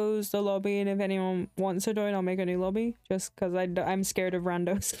close the lobby, and if anyone wants to join, I'll make a new lobby. Just because I'm scared of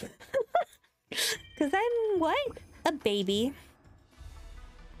randos. Because I'm what? A baby.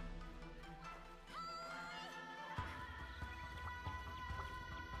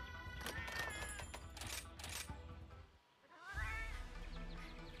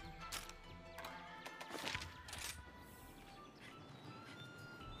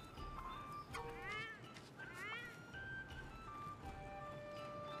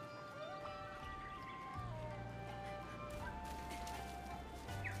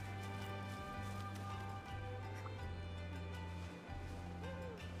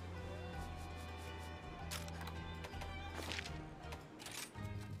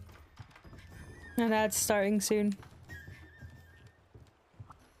 And that's starting soon.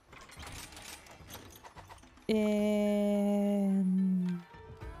 Okay.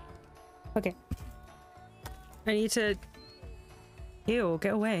 I need to... Ew,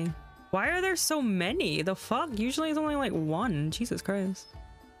 get away. Why are there so many? The fuck? Usually it's only like one. Jesus Christ.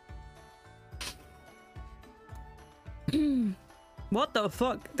 What the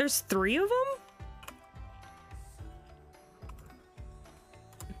fuck? There's 3 of them?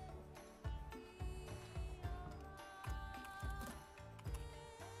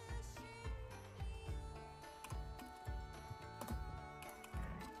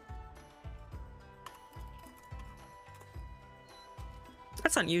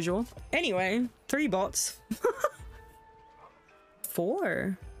 That's unusual. Anyway, 3 bots.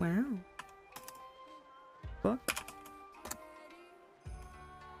 4. Wow. Fuck.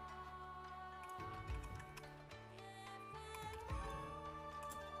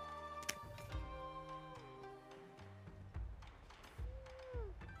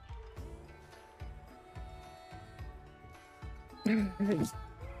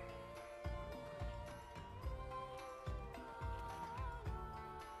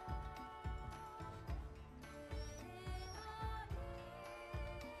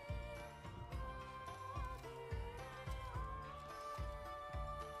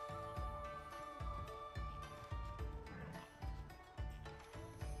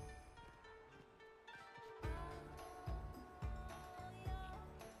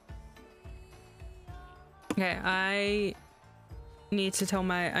 Okay, I need to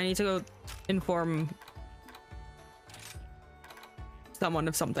go inform someone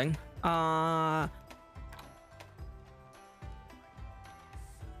of something. So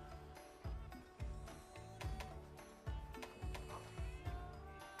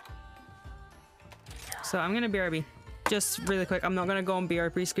I'm gonna BRB. Just really quick, I'm not gonna go on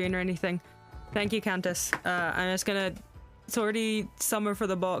BRB screen or anything. Thank you, Countess. I'm just gonna... It's already summer for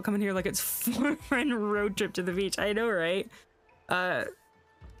the bot, coming here like it's friend road trip to the beach. I know, right?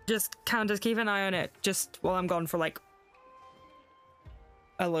 Just Countess, keep an eye on it, just while I'm gone for like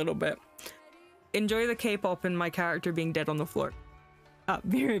a little bit. Enjoy the K-pop and my character being dead on the floor.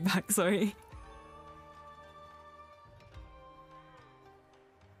 Be right back, sorry.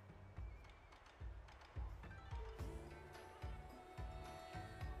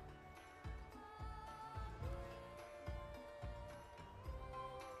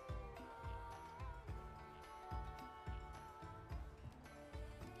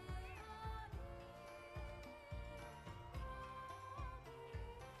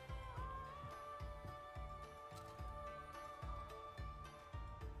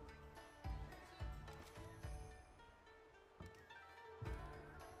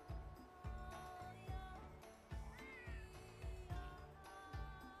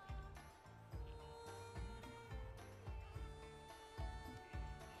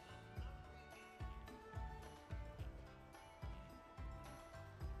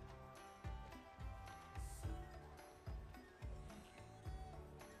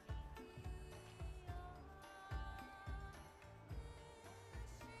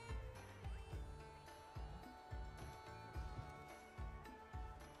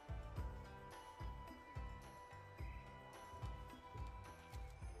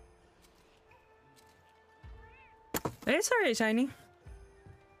 It's alright, Shiny.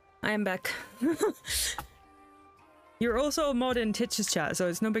 I am back. You're also a mod in Titch's chat, so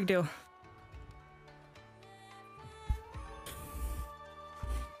it's no big deal.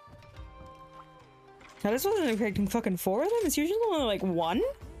 Now this wasn't expecting fucking 4 of them? It's usually only like 1?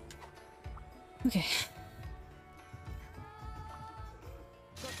 Okay.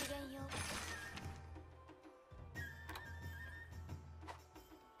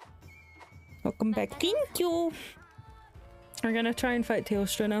 Welcome back. Thank you. We're gonna try and fight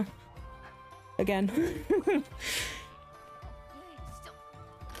Teostra now. Again.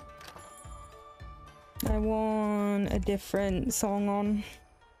 I want a different song on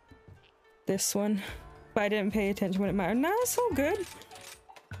this one. But I didn't pay attention when it mattered. Nah, it's all good.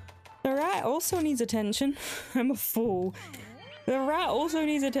 The rat also needs attention. I'm a fool. The rat also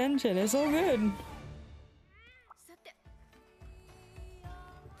needs attention. It's all good.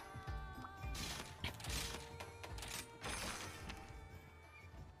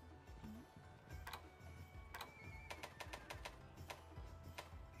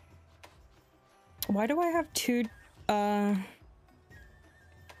 Why do I have two,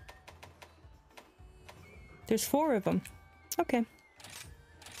 there's 4 of them. Okay.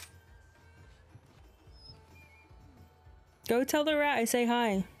 Go tell the rat I say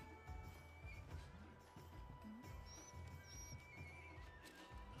hi.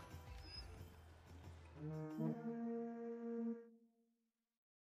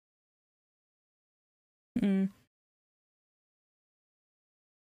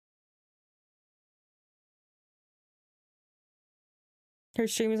 Her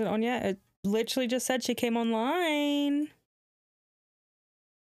stream isn't on yet? It literally just said she came online.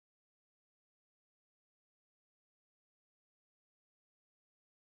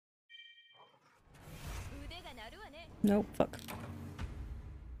 Nope, fuck.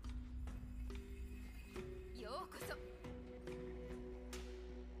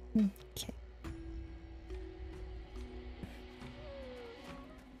 Okay.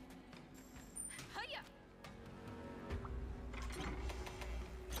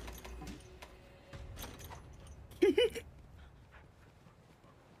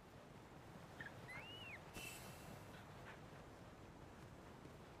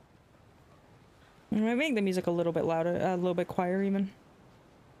 I might make the music a little bit louder, a little bit quieter even.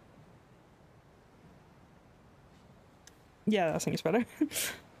 Yeah, that seems better.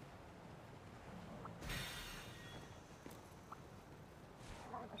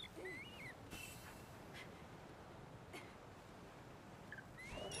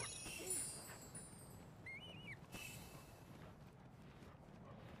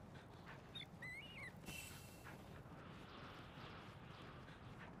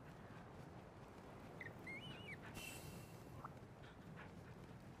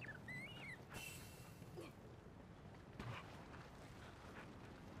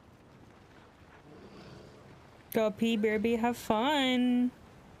 Go pee, baby, have fun.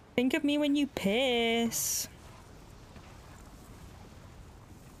 Think of me when you piss.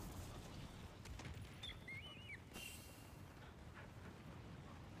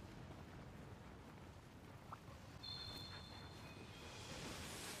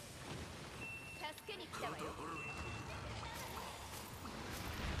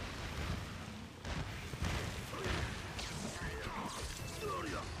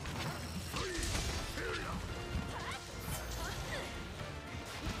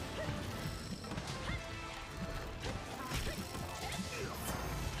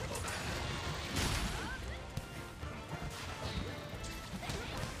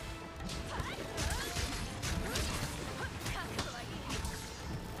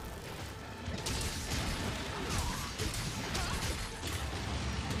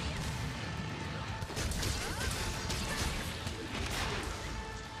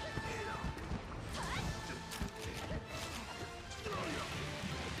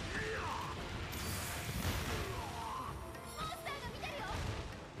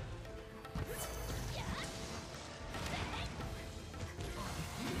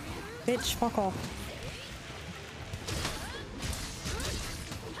 Bitch, fuck off.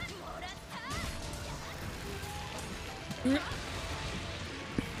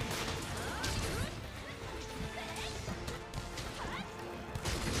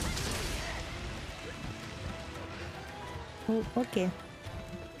 Oh, okay.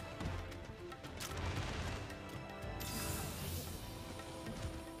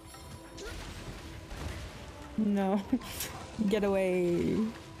 No. Get away.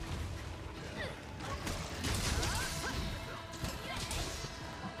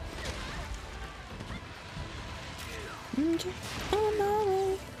 On my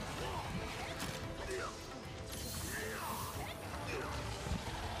way.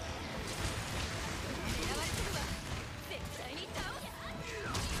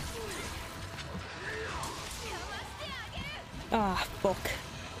 Ah, fuck.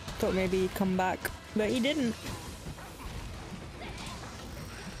 Thought maybe he'd come back, but he didn't.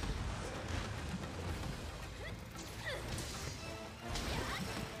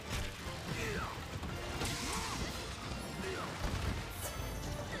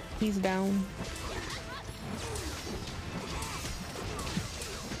 He's down.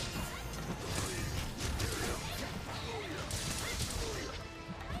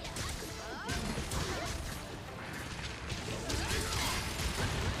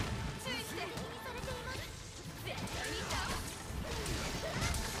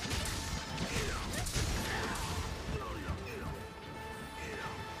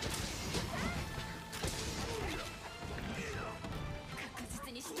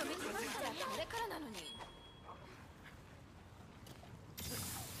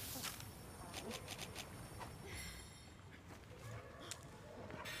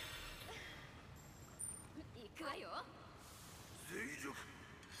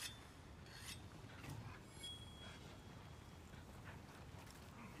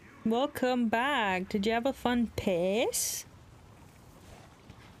 Welcome back. Did you have a fun piss?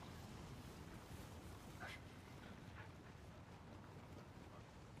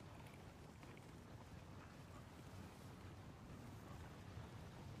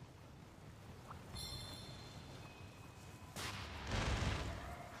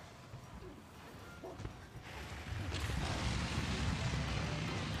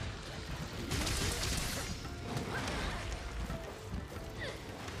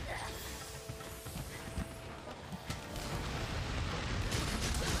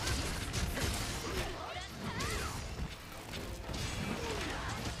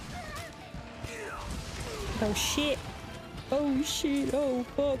 Oh shit. Oh shit. Oh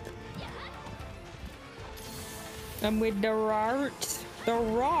fuck. I'm with the rart. The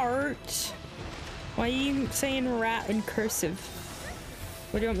rart. Why are you saying rat in cursive?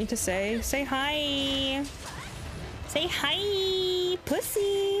 What do you want me to say? Say hi. Say hi,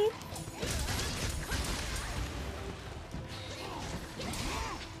 pussy.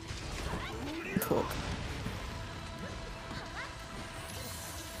 Cool.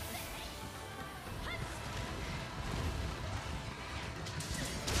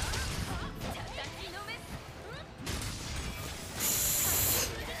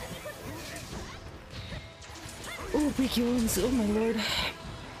 Oh, big yawns. Oh my lord.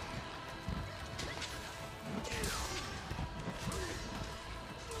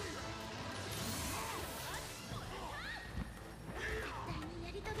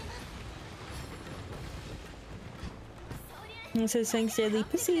 It says thanks, deadly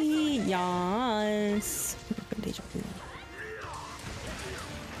pussy. Yes.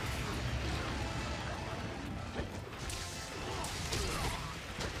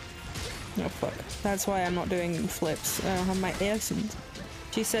 Oh fuck. That's why I'm not doing flips. I don't have my essence.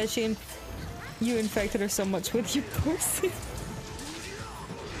 She says you infected her so much with your pussy.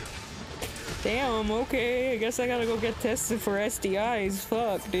 Damn, okay. I guess I gotta go get tested for STIs.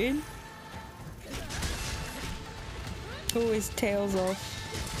 Fuck, dude. Oh, his tail's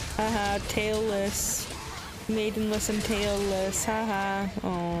off. Haha, tailless. Maidenless and tailless. Haha.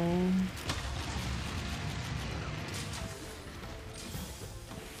 Oh.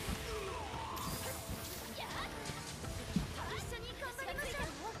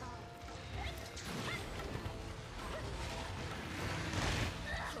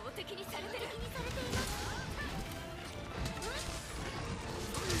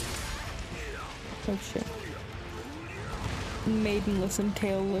 Oh shit. Maidenless and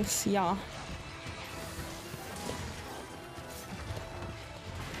tailless, yeah.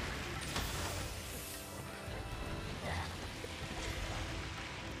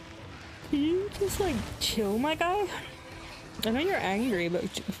 Can you just like chill, my guy? I know you're angry, but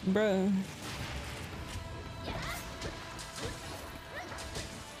bruh.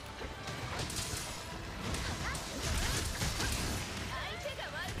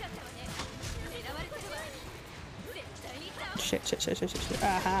 Shit.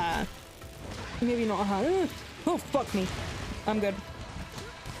 Aha. Maybe not aha. Oh, fuck me. I'm good.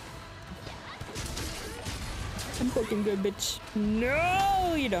 I'm fucking good, bitch.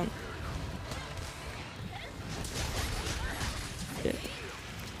 No, you don't. Shit.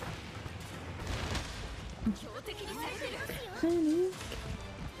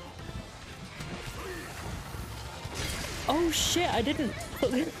 Oh shit, I didn't.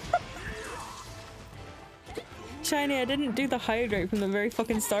 Shiny, I didn't do the hydrate from the very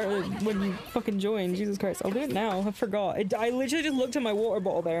fucking start when you fucking joined. Jesus Christ, I'll do it now. I forgot. I literally just looked at my water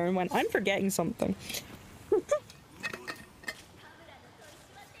bottle there and went, I'm forgetting something.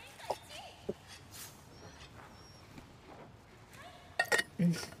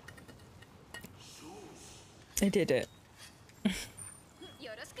 I did it.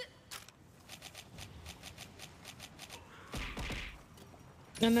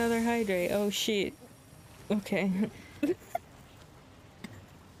 Another hydrate. Oh shit. Okay.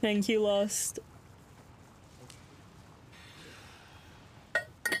 Thank you, Lost.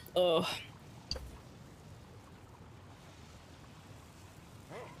 Oh.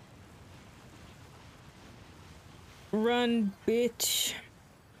 Run, bitch.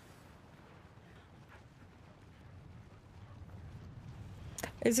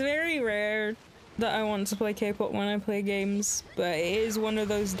 It's very rare that I want to play K-pop when I play games, but it is one of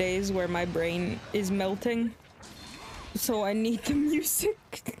those days where my brain is melting. So I need the music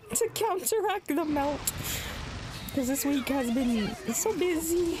to counteract the melt. Because this week has been so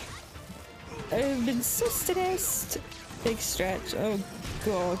busy. I've been so stressed. Big stretch. Oh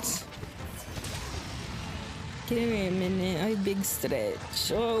god. Give me a minute. I big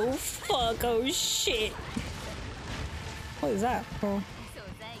stretch. Oh fuck. Oh shit. What is that? Oh.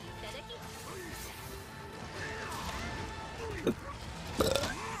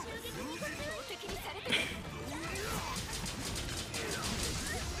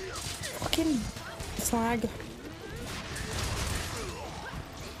 Fucking slag.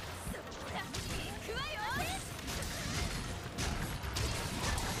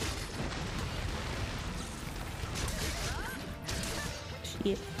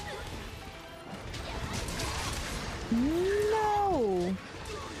 Shit. No.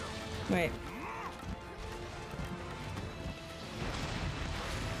 Wait.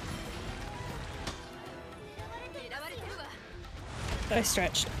 I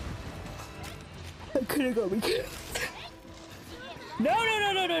stretched. I couldn't go because no.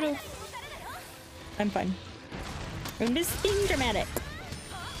 I'm fine. I'm just being dramatic.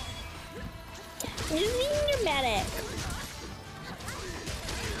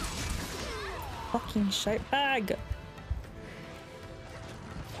 Fucking shite bag.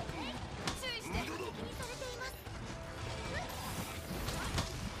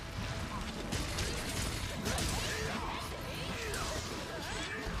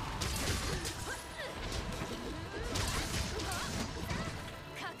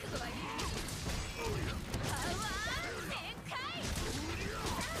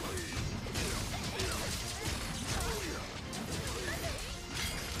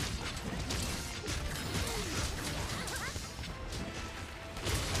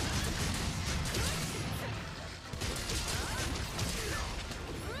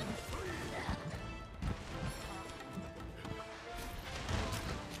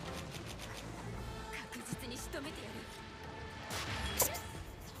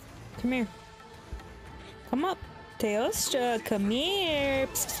 Come here. Come up. Teostra, come here.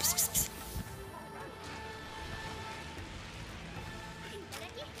 Psst, psst, psst, psst.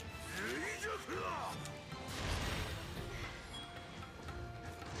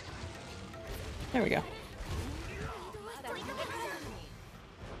 There we go.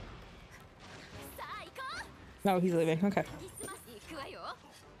 Oh, he's leaving. Okay.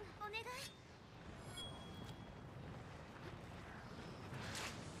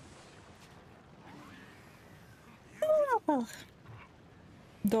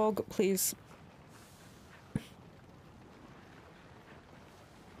 Dog, please.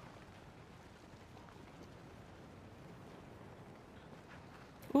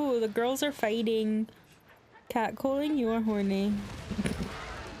 Ooh, the girls are fighting. Catcalling, you are horny.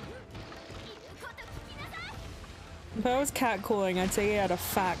 If I was catcalling, I'd say he had a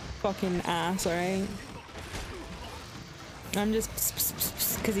fat fucking ass, alright? I'm just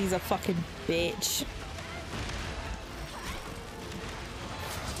because he's a fucking bitch.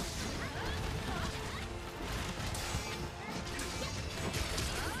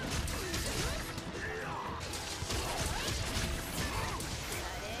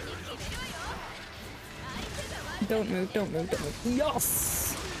 Don't move, don't move, don't move.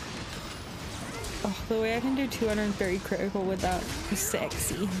 Yes! Oh, the way I can do 230 critical with that is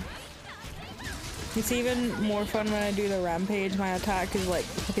sexy. It's even more fun when I do the rampage. My attack is like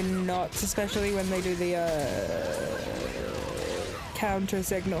fucking nuts, especially when they do the counter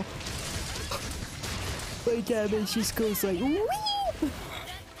signal. My damage just goes like whee!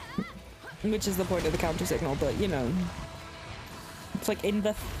 Which is the point of the counter signal, but you know. It's like in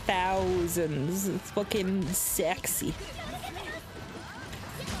the thousands. It's fucking sexy.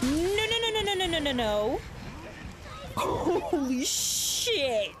 No. Holy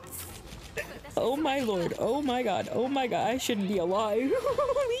shit. Oh my lord. Oh my god. Oh my god. I shouldn't be alive.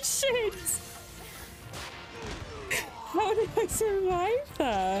 Holy shit. How did I survive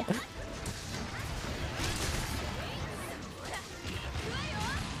that?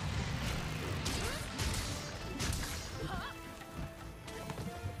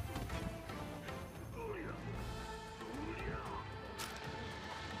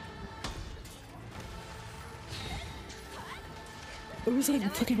 It was like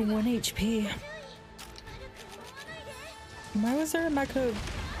fucking 1 HP. Why was there like a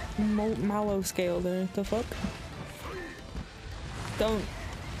mallow scale there? The fuck? Don't.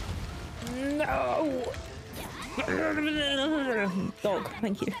 No! Dog,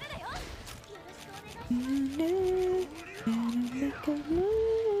 thank you.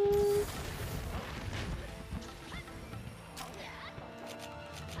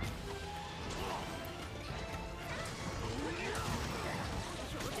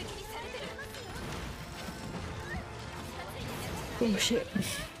 Oh shit.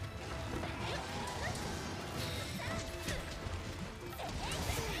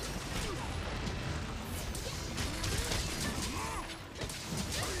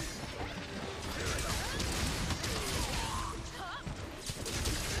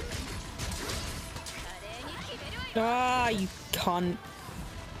 Ah, you cunt.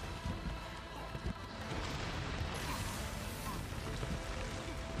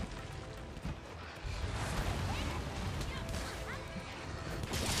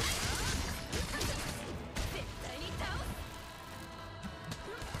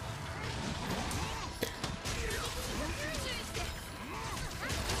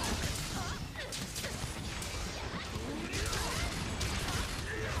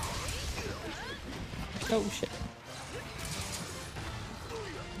 Oh shit.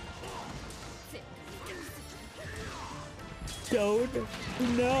 Don't.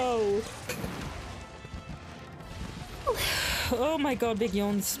 No. Oh my god, big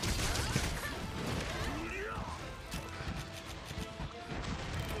yawns.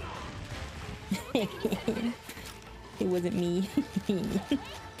 It wasn't me.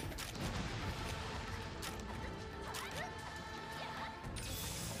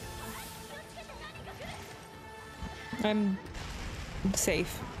 I'm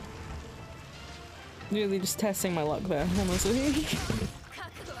safe. Really just testing my luck there, honestly.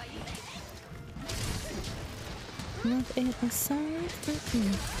 Not in a side.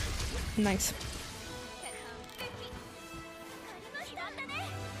 Nice.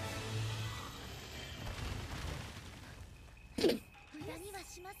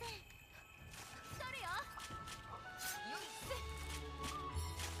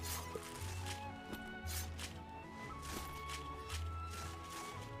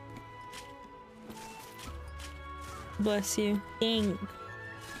 Bless you. Dang.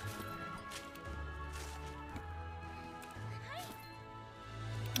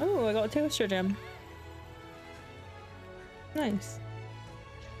 Oh, I got a toaster gem. Nice.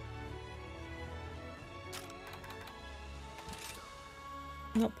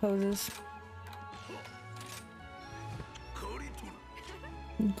 Not poses.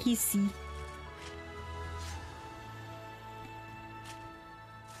 Kissy.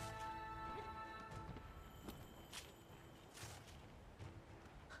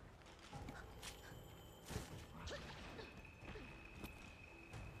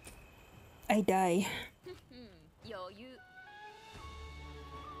 I die.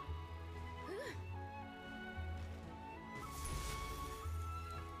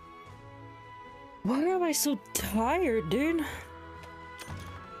 Why am I so tired, dude?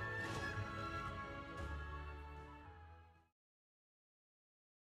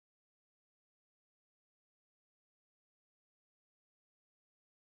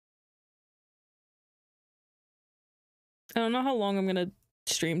 I don't know how long I'm gonna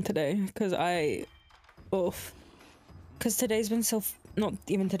stream today, because because today's been so not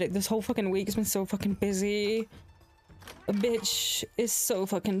even today, this whole fucking week has been so fucking busy. A bitch is so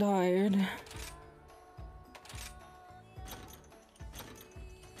fucking tired.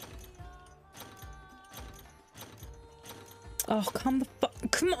 Oh, come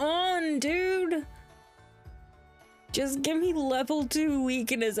on, dude! Just give me level 2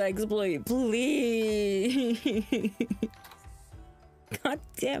 weakness exploit, please! God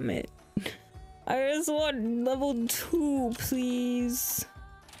damn it. I just want level 2, please.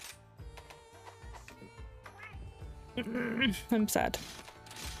 I'm sad.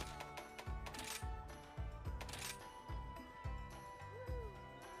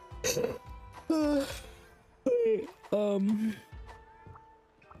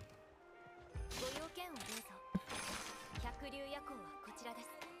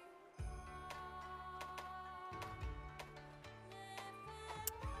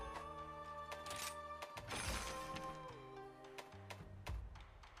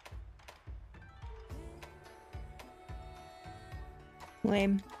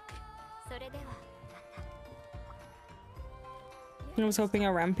 Lame. I was hoping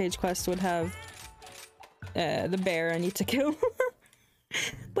a rampage quest would have the bear I need to kill.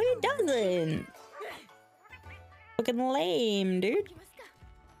 But it doesn't! Fucking lame, dude.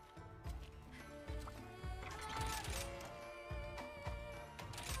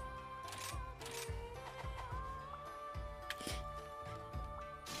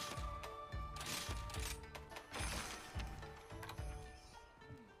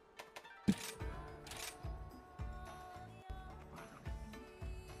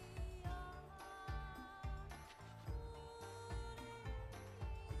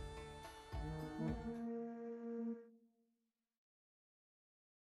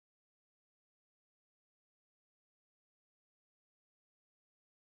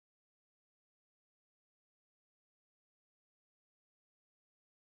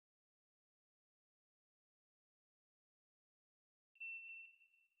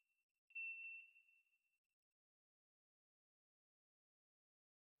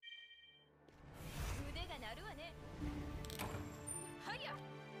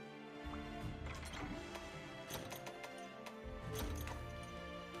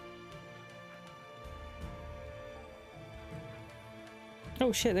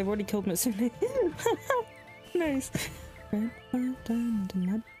 Oh shit, they've already killed Mitsune. Nice. Red one down into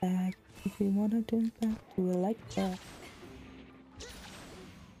my bag. If you wanna do back, do it like that.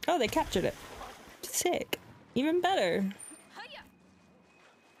 Oh, they captured it. Sick. Even better.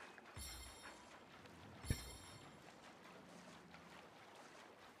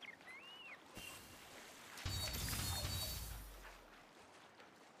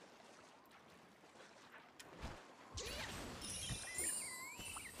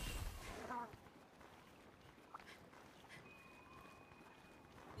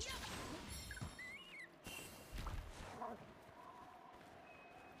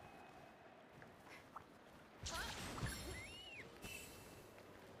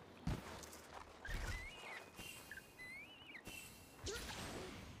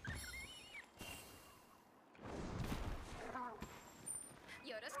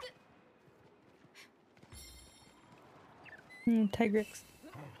 Tigrix.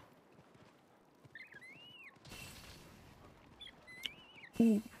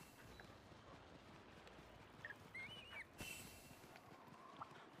 Ooh.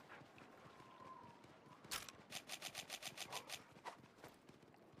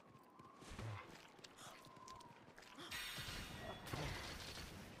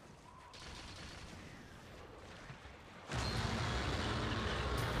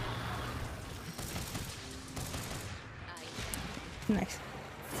 Nice.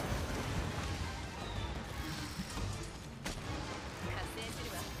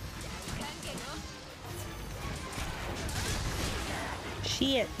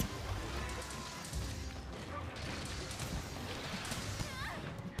 Shit.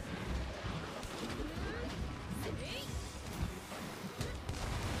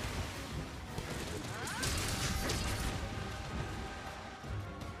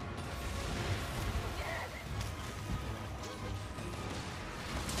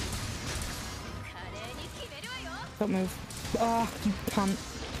 Don't move. Oh, you cunt.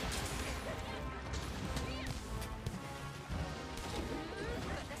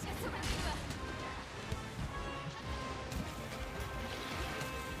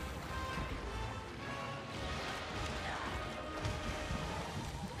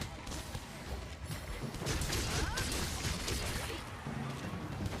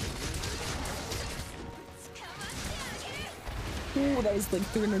 Ooh, that was like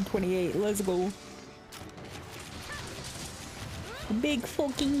 328. Let's go. Big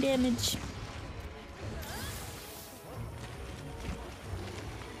fucking damage.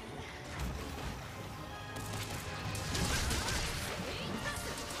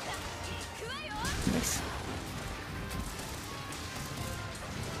 Nice.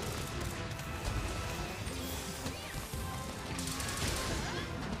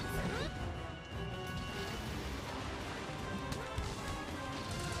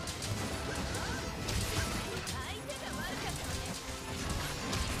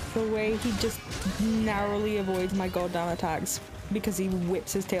 The way he just narrowly avoids my goddamn attacks because he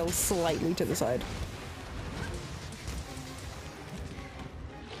whips his tail slightly to the side.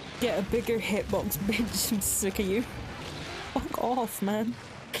 Get a bigger hitbox, bitch. I'm sick of you. Fuck off, man.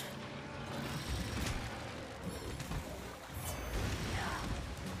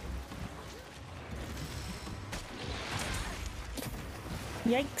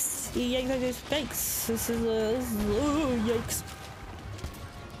 Yikes. Yikes, yikes. This is yikes.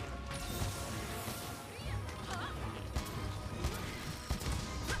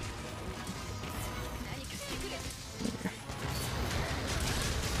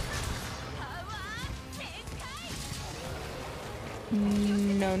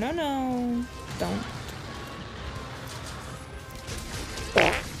 No, no, no. Don't.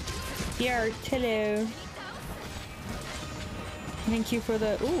 heart. Hello. Thank you for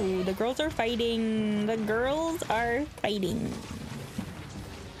the... Ooh, the girls are fighting. The girls are fighting.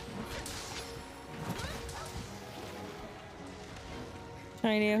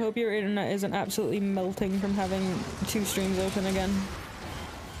 Shiny, I hope your internet isn't absolutely melting from having 2 streams open again.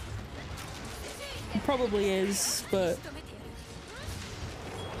 It probably is, but...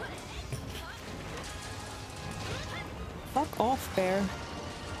 Fuck off, bear.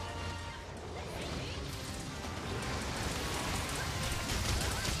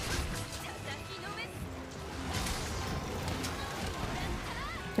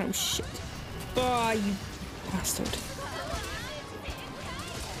 Oh shit. Oh, you bastard.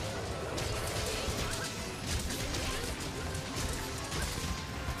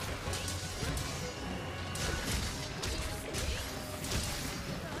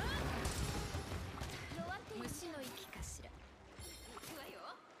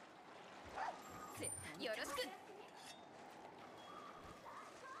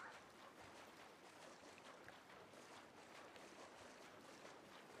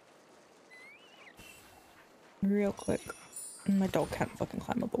 Real quick. My dog can't fucking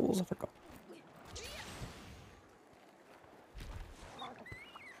climb up walls, I forgot.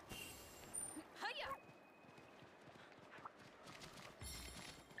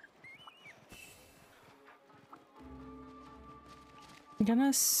 I'm gonna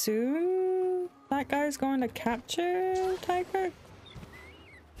assume that guy's going to capture Tiger?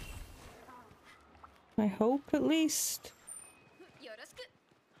 I hope, at least.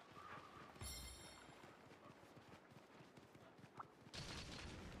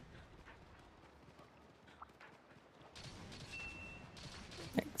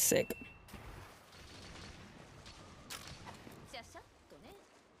 Sick.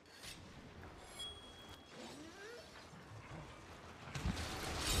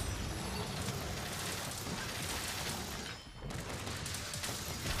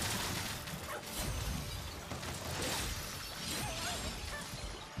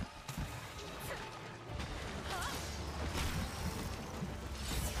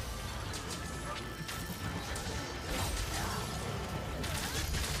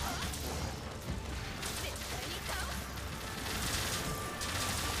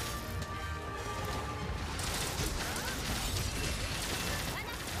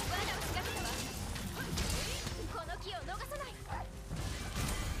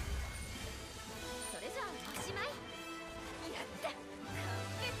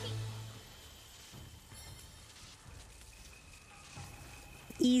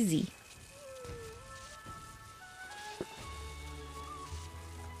 Easy.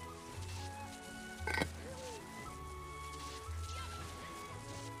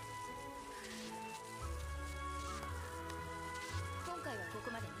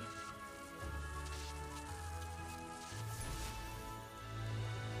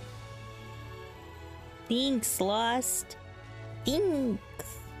 Thanks, Lost. Thanks.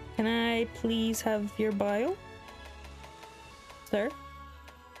 Can I please have your bio? Sir?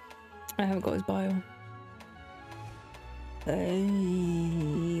 I haven't got his bio.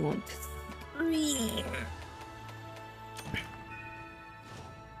 I want to stream.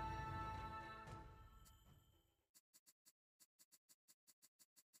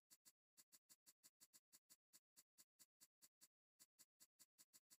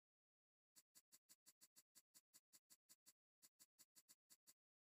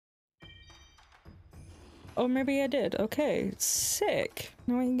 Oh, maybe I did. Okay, sick.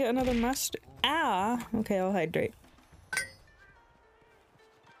 Now we can get another master. Ah! Okay, I'll hydrate.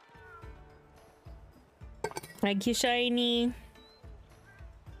 Thank you, Shiny.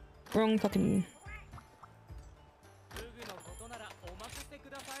 Wrong fucking...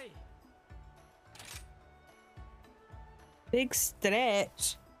 Big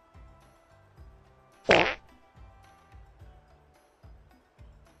stretch.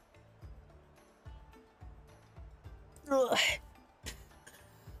 Ugh.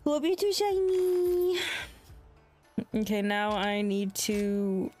 Love you too, Shiny. Okay, now I need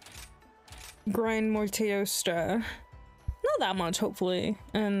to grind more Teostra. Not that much, hopefully.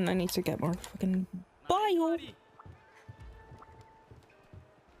 And I need to get more fucking bio.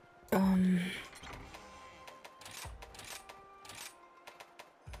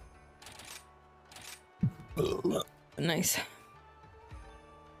 Nice.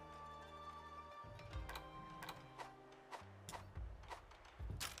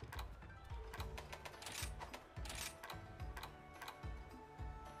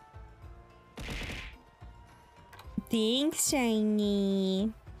 Thanks,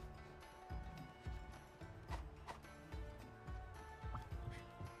 Shiny.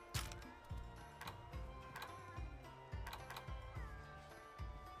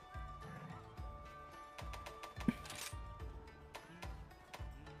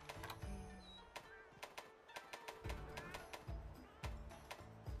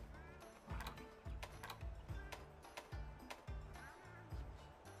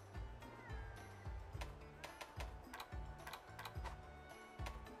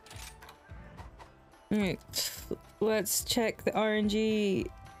 Alright, let's check the RNG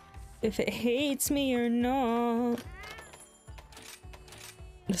if it hates me or not.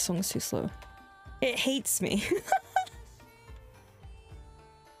 This song's too slow. It hates me.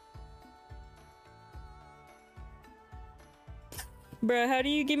 Bruh, how do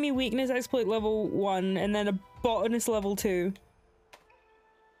you give me weakness exploit level 1 and then a botanist level 2?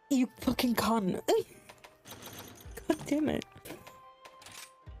 You fucking cunt. God damn it.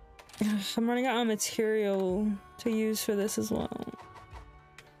 I'm running out of material to use for this as well.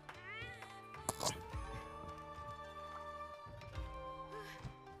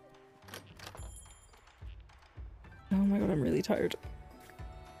 Oh my god, I'm really tired.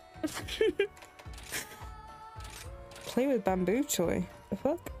 Play with bamboo toy. The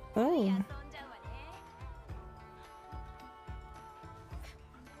fuck? Oh.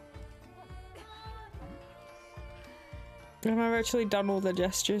 I've actually done all the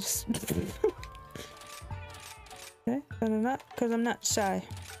gestures. Okay, other than that, because I'm not shy.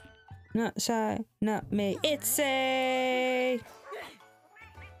 Not shy, not me. It's a.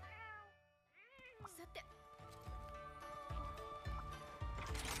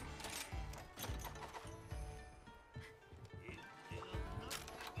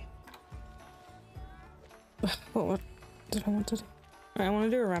 What did I want to do? I want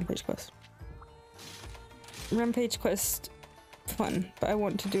to do a rampage quest. Rampage quest, fun, but I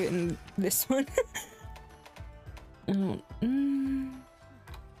want to do it in this one. Oh,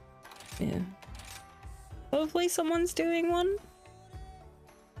 yeah. Hopefully someone's doing one.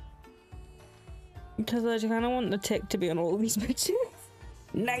 Because I kind of want the tick to be on all of these bitches.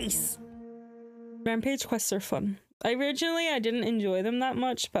 Nice! Rampage quests are fun. I didn't enjoy them that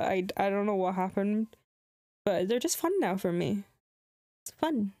much, but I don't know what happened. But they're just fun now for me. It's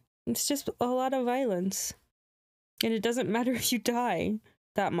fun. It's just a lot of violence. And it doesn't matter if you die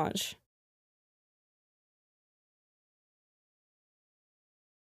that much.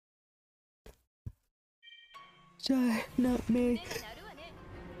 Shy, not me.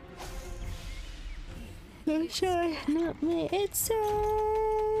 Shy, not me. It's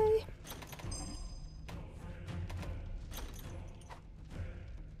Shy.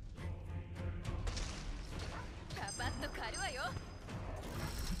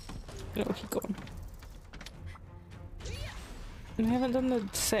 Oh, he gone. I haven't done the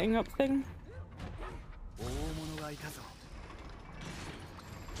setting up thing.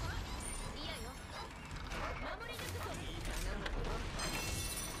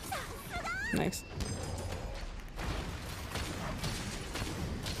 Nice.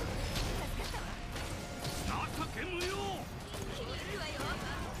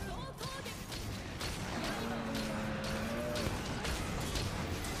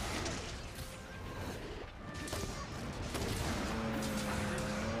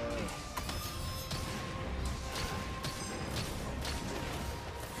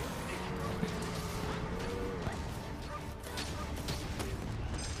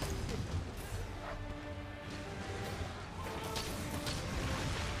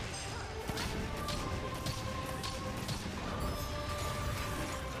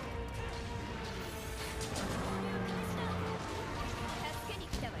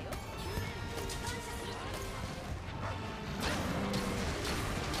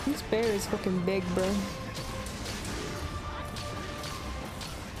 This bear is fucking big, bro.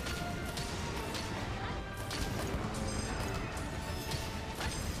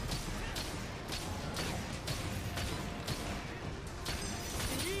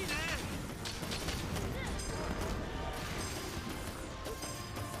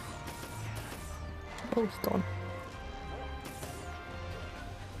 Oh, he's gone.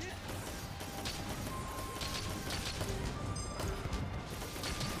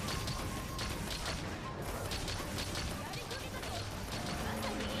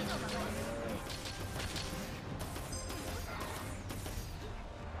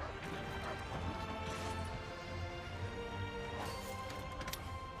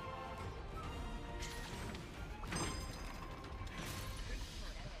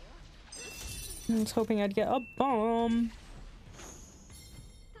 I was hoping I'd get a bomb.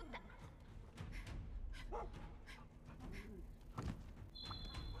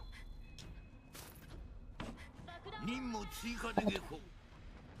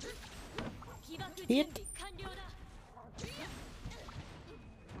 Hit.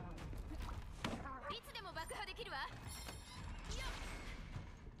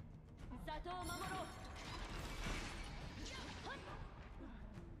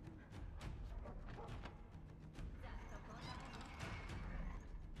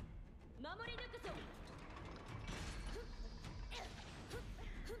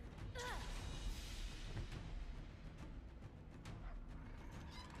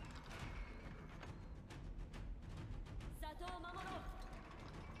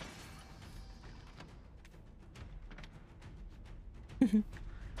 I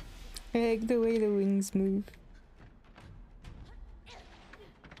like the way the wings move.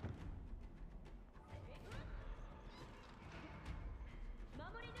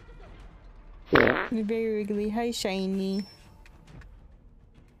 Very wiggly. Hi, Shiny.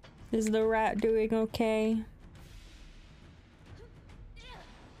 Is the rat doing okay?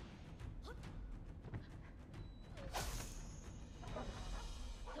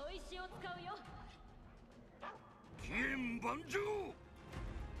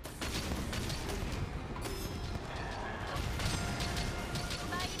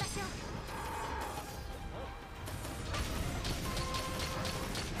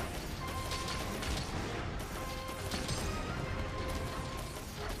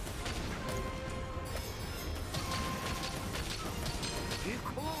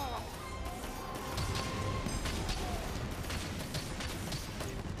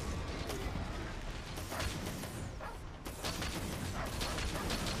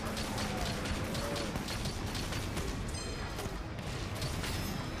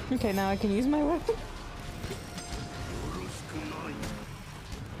 Okay, now I can use my weapon.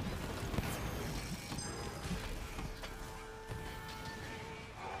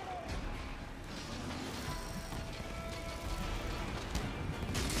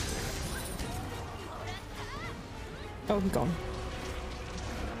 Oh, he's gone.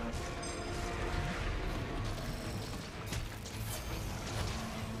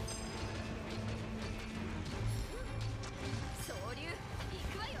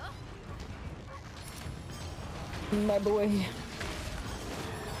 My boy.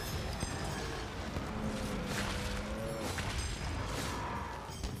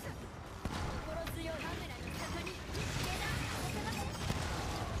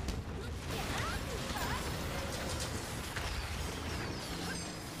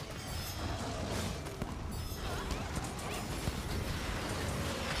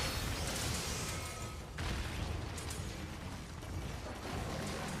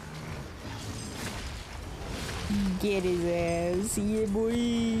 Get his ass, yeah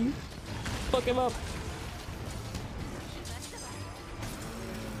boy. Fuck him up.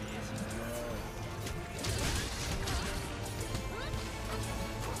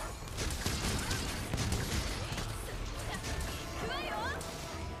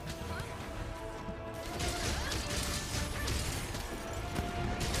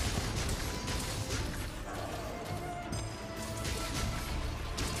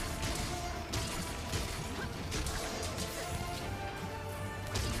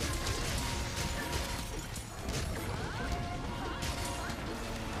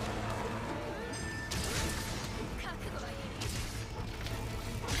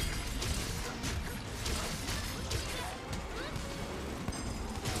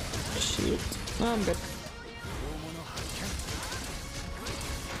 Shit. Oh, I'm good.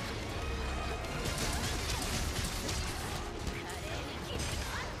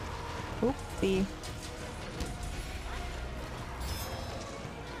 Oopsie.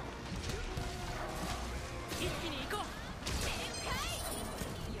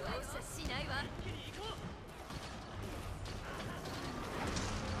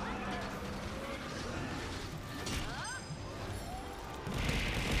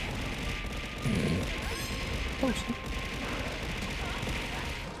 Oh shit.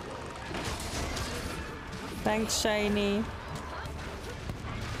 Thanks, Shiny.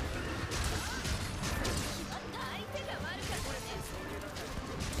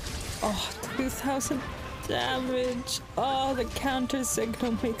 Oh, 2,000 damage. Oh, the counter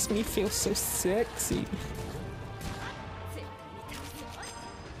signal makes me feel so sexy.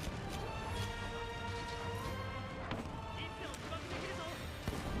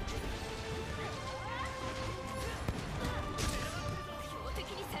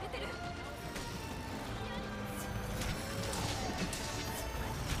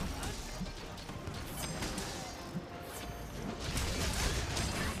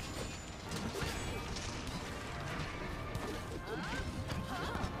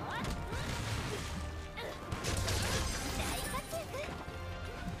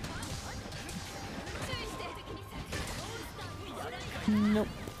 Nope,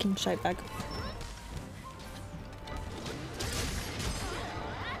 can shout back.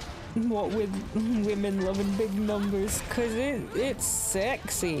 What with women loving big numbers? Cause it's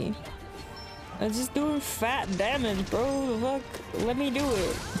sexy. I'm just doing fat damage, bro. The fuck? Let me do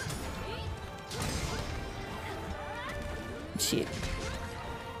it. Shit.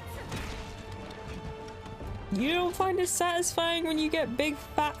 You don't find it satisfying when you get big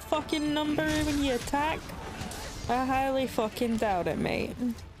fat fucking number when you attack? I highly fucking doubt it, mate.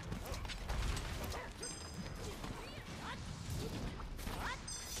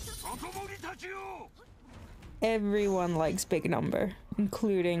 Everyone likes big number,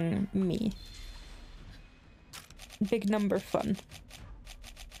 including me. Big number fun.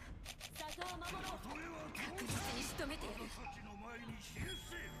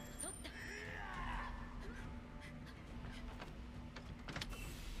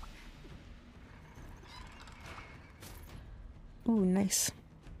 Ooh, nice.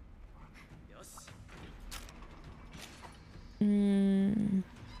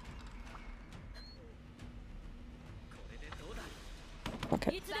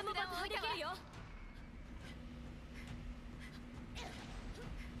 Okay.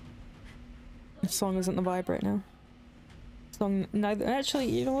 This song isn't the vibe right now. Song neither. Actually,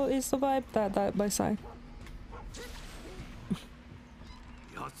 you know what is the vibe? That by Psy.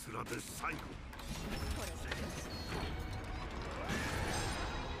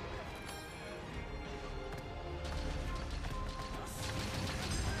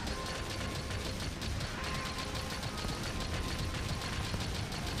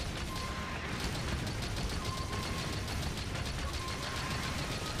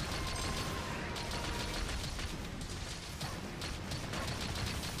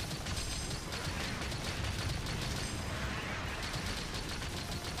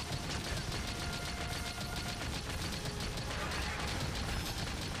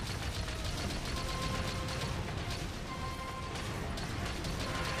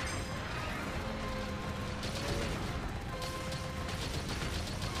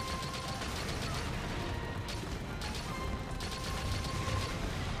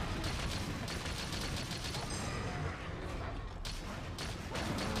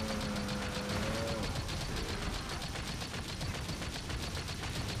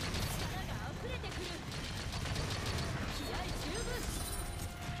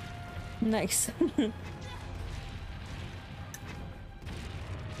 Nice.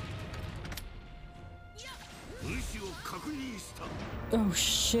 Oh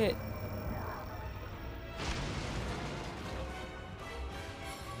shit.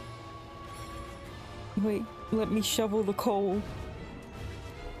 Wait, let me shovel the coal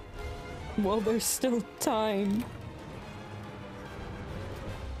while there's still time.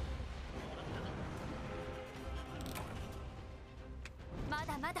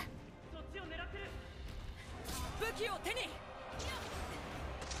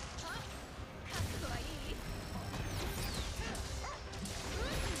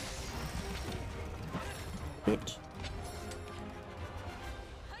 Bitch.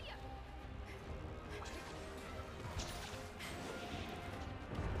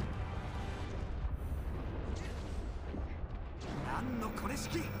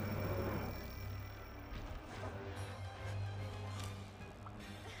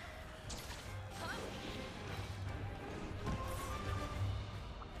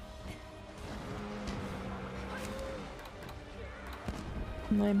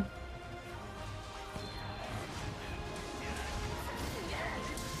 Lame.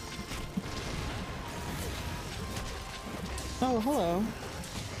 Oh, hello.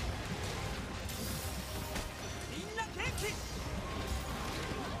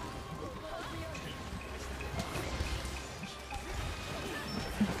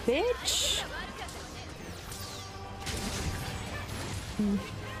 Bitch.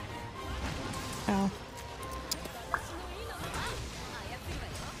 Ow.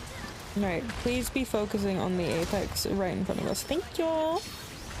 Alright, please be focusing on the apex right in front of us. Thank you.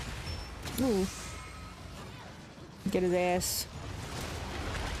 Ooh. Get his ass.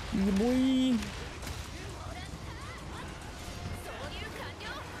 Yeah, boy.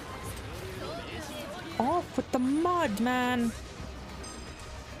 Off with the mud, man.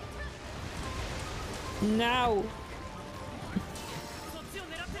 Now.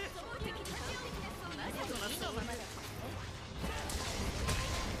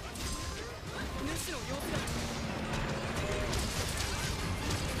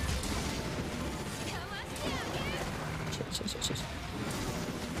 Shit.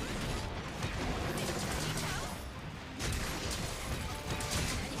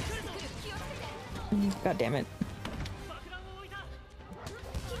 God damn it.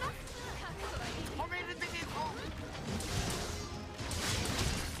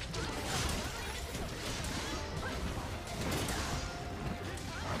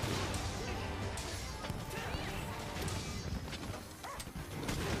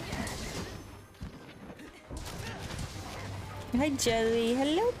 Hi Jelly,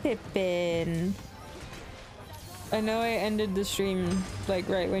 hello Pippin. I know I ended the stream like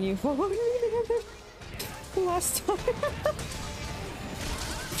right when you followed me last time.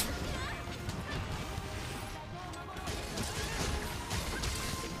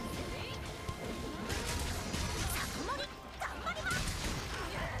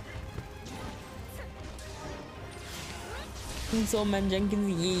 Soul Man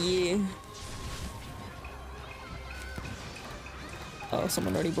Jenkins, yeah. Oh,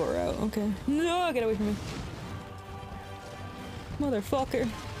 someone already brought her out. Okay. No, get away from me. Motherfucker.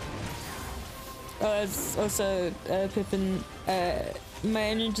 It's also Pippin. My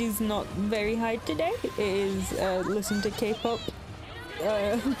energy's not very high today. It is listen to K-pop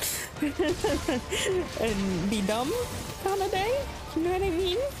and be dumb kind of day. You know what I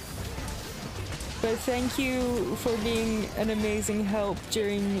mean? But thank you for being an amazing help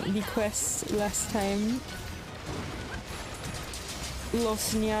during the quest last time.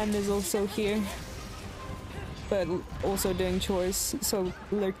 Los Nyan is also here, but also doing chores, so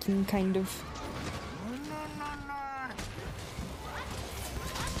lurking kind of.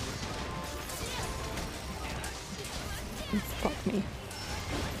 Fuck me.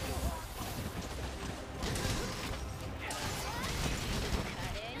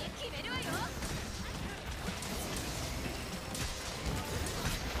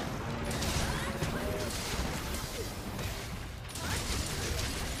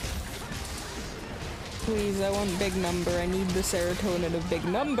 Please, I want big number. I need the serotonin of big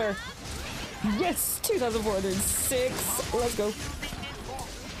number. Yes! 2,406. Let's go.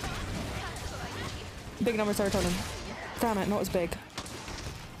 Big number serotonin. Damn it, not as big.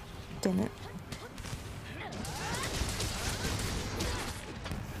 Damn it.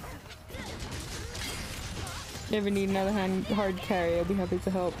 Never need another hard carry. I'll be happy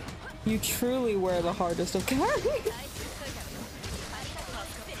to help. You truly were the hardest of carries.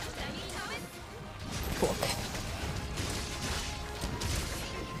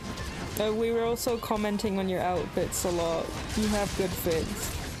 We were also commenting on your outfits a lot. You have good fits.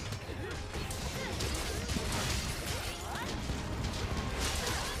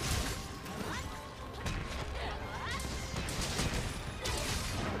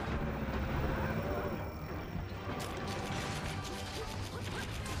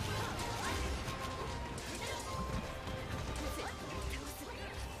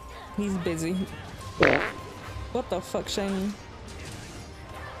 He's busy. What the fuck, Shiny?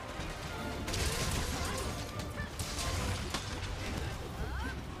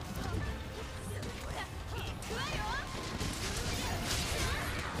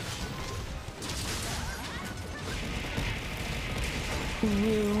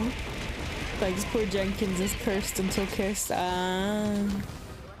 Like, poor Jenkins is cursed until kissed. Ah.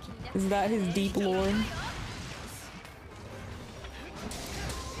 Is that his deep lore?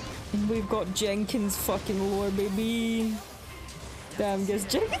 We've got Jenkins fucking lore, baby. Damn, guess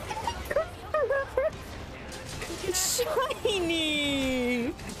Jenkins.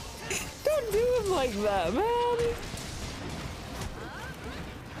 Shiny! Don't do him like that, man.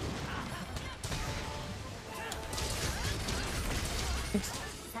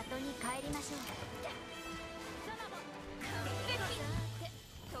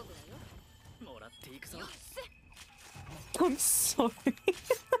 I'm sorry.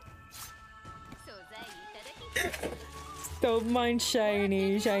 Don't mind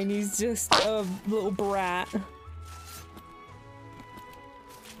Shiny. Shiny's just a little brat.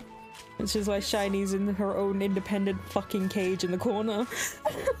 Which is why Shiny's in her own independent fucking cage in the corner.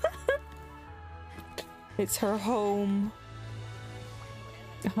 It's her home.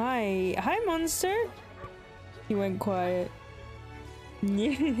 Hi. Hi, monster. He went quiet.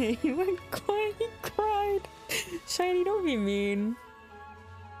 Yeah, he went quiet. He cried. Shiny, don't be mean.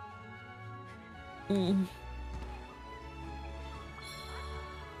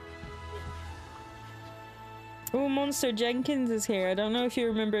 Oh, Monster Jenkins is here. I don't know if you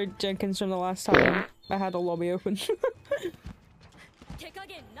remember Jenkins from the last time I had a lobby open.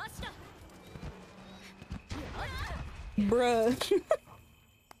 Bruh.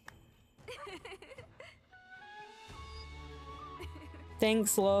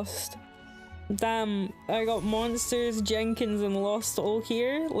 Thanks, Lost. Damn, I got Monsters, Jenkins, and Lost all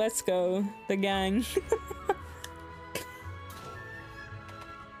here. Let's go. The gang.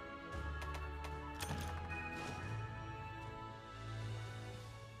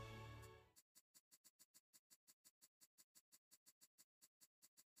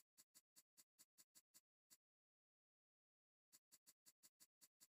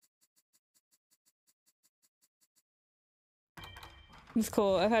 It's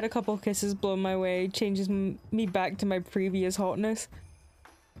cool. I've had a couple kisses blown my way. Changes me back to my previous hotness.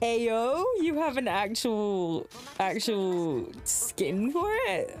 Ayo, you have an actual skin for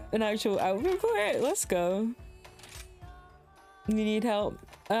it? An actual outfit for it? Let's go. You need help?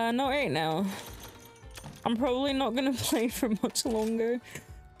 Not right now. I'm probably not gonna play for much longer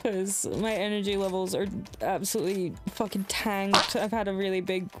because my energy levels are absolutely fucking tanked. I've had a really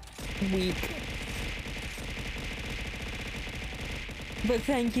big week. But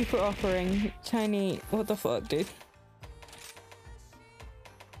thank you for offering. Tiny, what the fuck, dude?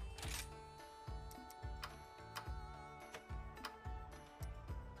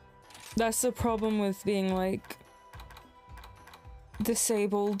 That's the problem with being like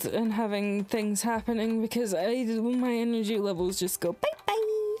disabled and having things happening, because my energy levels just go bye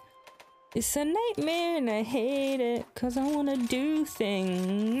bye. It's a nightmare and I hate it because I want to do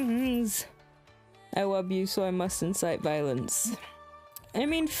things. I love you, so I must incite violence. I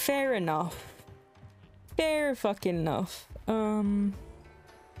mean, fair enough. Fair fucking enough.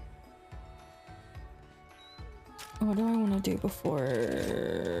 What do I want to do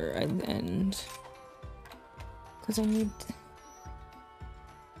before I end? Because I need...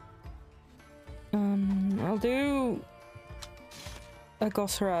 I'll do a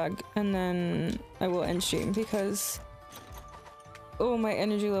Gosrag and then I will end stream because... Oh, my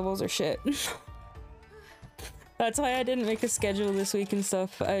energy levels are shit. That's why I didn't make a schedule this week and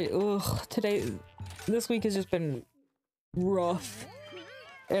stuff. This week has just been rough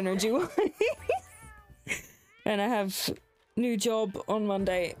energy-wise. And I have new job on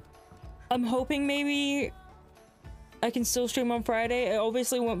Monday. I'm hoping maybe I can still stream on Friday. It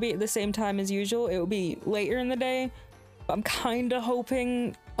obviously won't be at the same time as usual. It will be later in the day. But I'm kind of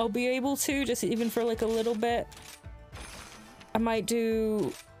hoping I'll be able to, just even for like a little bit. I'll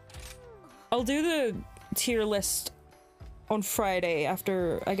do the tier list on Friday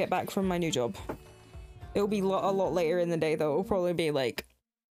after I get back from my new job. It'll be a lot later in the day though. It'll probably be like...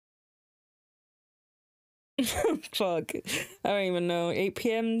 Fuck. I don't even know. 8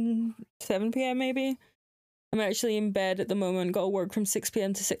 p.m? 7 p.m. maybe? I'm actually in bed at the moment. Gotta work from 6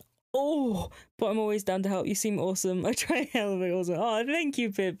 p.m. to 6. Oh! But I'm always down to help. You seem awesome. I try hell of it awesome. Oh, thank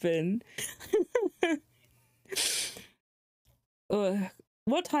you, Pippin.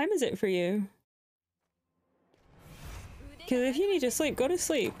 What time is it for you? Because if you need to sleep, go to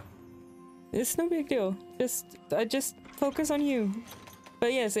sleep. It's no big deal. I just focus on you.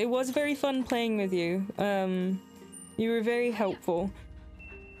 But yes, it was very fun playing with you. You were very helpful.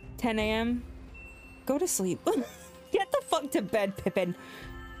 10 a.m? Go to sleep. Get the fuck to bed, Pippin.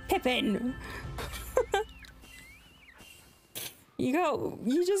 Pippin!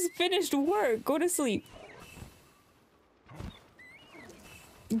 You just finished work. Go to sleep.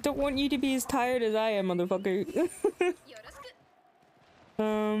 Don't want you to be as tired as I am, motherfucker.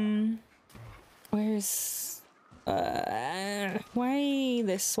 Where's... Why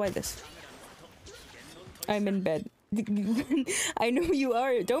this? Why this? I'm in bed. I know you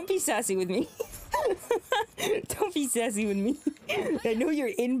are. Don't be sassy with me. Don't be sassy with me. I know you're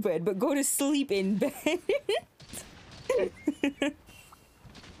in bed, but go to sleep in bed.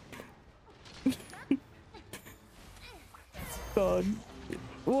 God.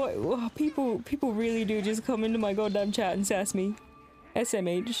 What people really do just come into my goddamn chat and sass me.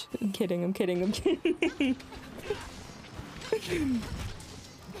 SMH. I'm kidding, I'm kidding, I'm kidding.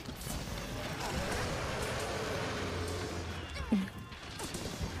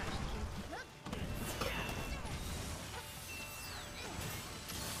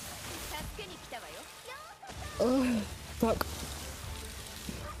 Oh, fuck.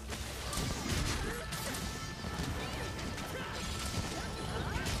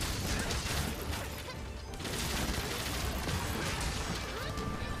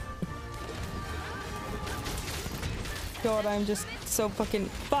 God, I'm just so fucking...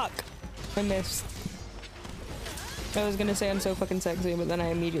 Fuck! I missed. I was gonna say I'm so fucking sexy, but then I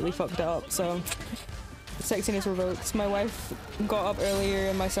immediately fucked up, so... Sexiness revoked. My wife got up earlier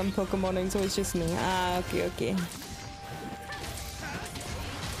and my son Pokemoning, so it's just me. Ah, okay, okay.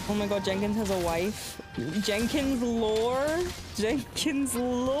 Oh my god, Jenkins has a wife. Jenkins lore? Jenkins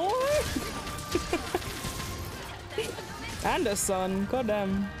lore? And a son.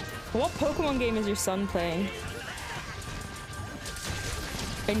 Goddamn. What Pokemon game is your son playing?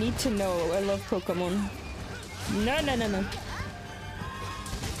 I need to know. I love Pokemon. No, no, no, no.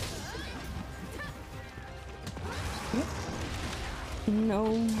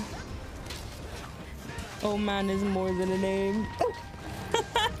 No. Oh man is more than a name.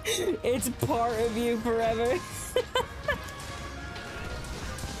 It's part of you forever.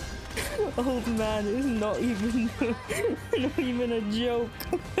 Old man is not even a joke.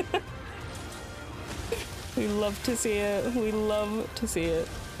 We love to see it. We love to see it.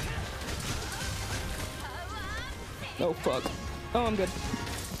 Oh fuck. Oh, I'm good.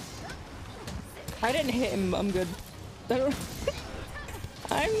 I didn't hit him. I'm good. I don't...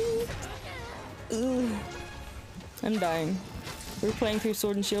 I'm dying. We're playing through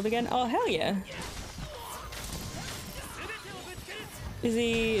Sword and Shield again? Oh hell yeah! Is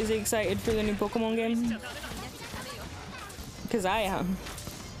he excited for the new Pokemon game? Cause I am.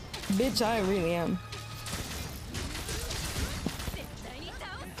 Bitch, I really am.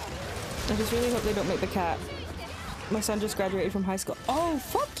 I just really hope they don't make the cat. My son just graduated from high school. Oh,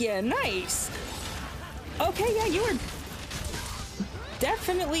 fuck yeah, nice! Okay, yeah, you are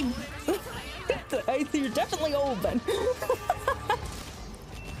definitely... You're definitely old then.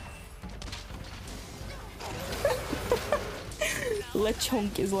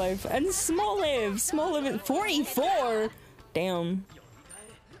 Lechonk is life. And small live is 44! Damn.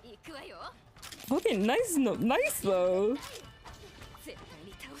 Okay, nice, nice though.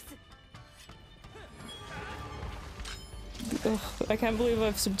 Ugh, I can't believe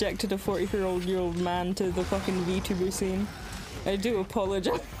I've subjected a 44-year-old man to the fucking VTuber scene. I do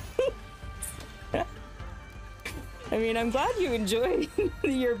apologize. I mean, I'm glad you enjoy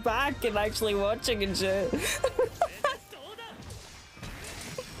your back and actually watching and shit.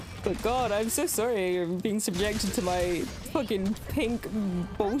 But god, I'm so sorry you're being subjected to my fucking pink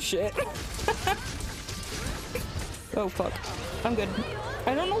bullshit. Oh fuck. I'm good.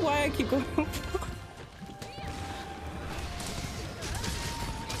 I don't know why I keep going.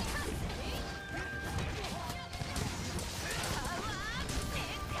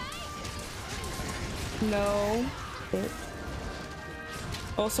 No.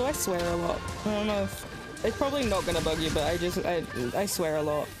 Also, I swear a lot. I don't know if... It's probably not gonna bug you, but I swear a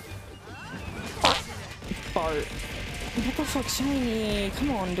lot. Fart. What the fuck, shiny?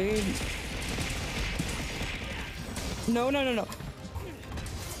 Come on, dude. No, no, no, no.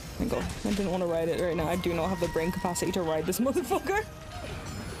 Oh my god, I didn't want to ride it right now. I do not have the brain capacity to ride this motherfucker.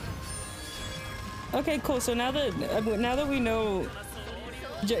 Okay, cool. So now that we know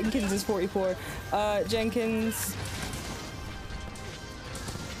Jenkins is 44, Jenkins,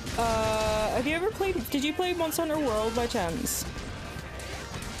 have you ever played? Did you play Monster Hunter World by chance?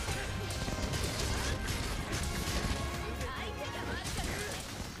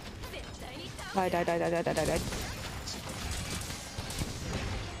 Die.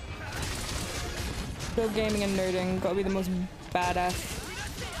 Go gaming and nerding. Gotta be the most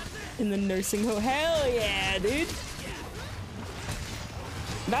badass in the nursing home. Hell yeah, dude!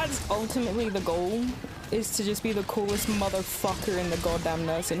 That's ultimately the goal, is to just be the coolest motherfucker in the goddamn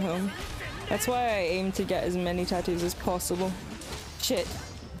nursing home. That's why I aim to get as many tattoos as possible. Shit.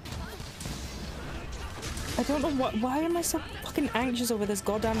 I don't know why am I so fucking anxious over this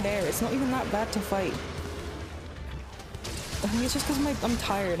goddamn bear? It's not even that bad to fight. I think it's just because I'm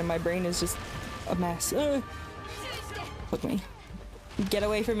tired and my brain is just a mess. Fuck me. Get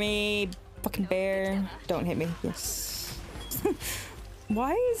away from me, fucking bear. Don't hit me. Yes.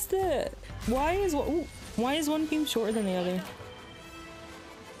 Why is one beam shorter than the other?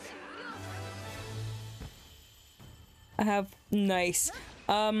 I have nice.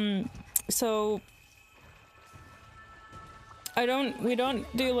 So we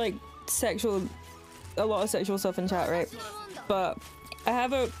don't do like a lot of sexual stuff in chat, right? But I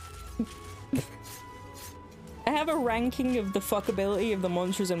have a ranking of the fuckability of the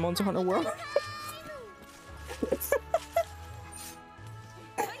monsters in Monster Hunter World.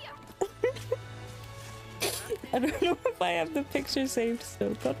 I don't know if I have the picture saved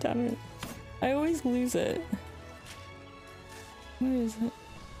still. God damn it. I always lose it. Where is it?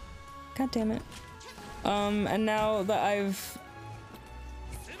 God damn it. And now that I've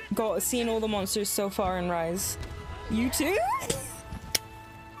seen all the monsters so far in Rise. You too?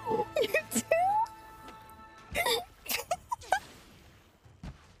 You too?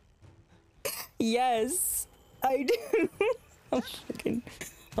 Yes, I do.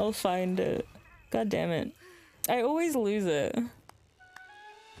 I'll find it. God damn it. I always lose it.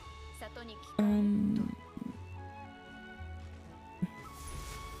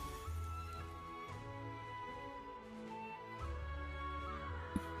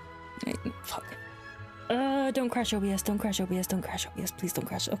 Fuck. Don't crash OBS, don't crash OBS, don't crash OBS, please don't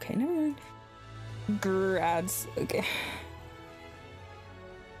crash. Okay, never mind. Grr, ads. Okay.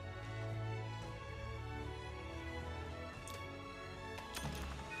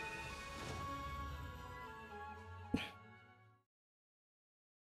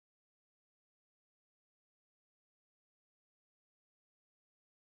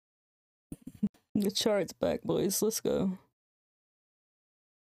 The chart's back, boys. Let's go.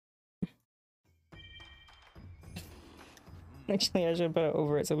 Actually, I should put it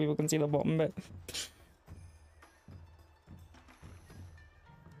over it so people can see the bottom bit.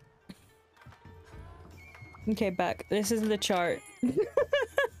 Okay, back. This is the chart.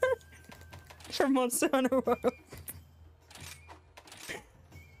 For Monster Hunter World.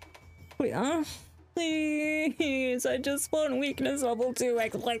 Wait, huh? Please, I just want weakness level 2.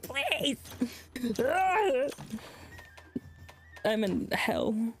 Like, please! I'm in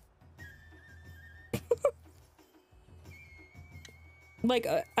hell. Like,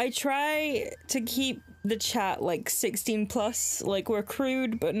 I try to keep the chat like 16 plus, like we're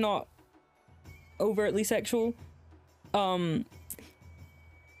crude but not overtly sexual. So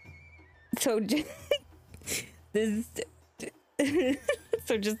this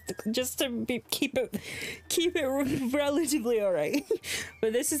so just to keep it relatively alright.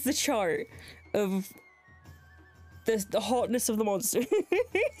 But this is the chart of the hotness of the monster.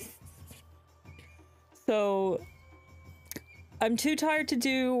 So I'm too tired to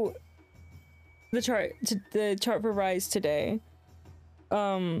do the chart for Rise today.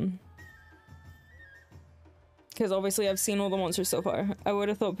 Because obviously I've seen all the monsters so far. I would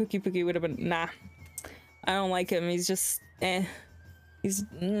have thought Pookie Pookie would have been nah. I don't like him. He's just He's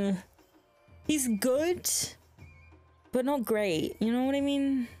good, but not great. You know what I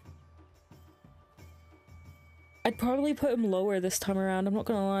mean? I'd probably put him lower this time around. I'm not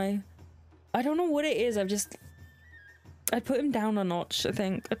gonna lie. I don't know what it is. I'd put him down a notch, I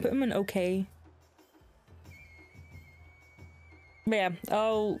think. I'd put him in okay. But yeah,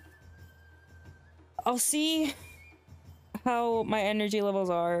 I'll see how my energy levels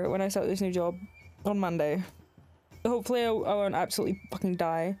are when I start this new job on Monday. Hopefully I won't absolutely fucking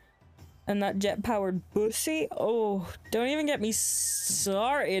die. And that jet-powered bussy? Oh, don't even get me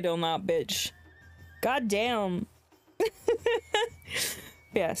started on that bitch. God damn.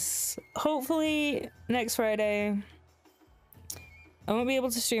 Yes. Hopefully next Friday I won't be able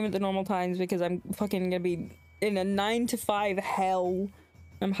to stream at the normal times because I'm fucking gonna be in a 9 to 5 hell.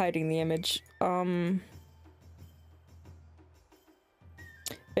 I'm hiding the image.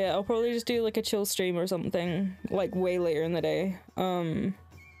 Yeah, I'll probably just do like a chill stream or something, like way later in the day, for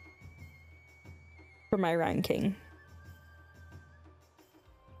my ranking.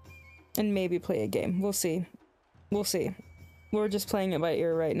 And maybe play a game. We'll see. We'll see. We're just playing it by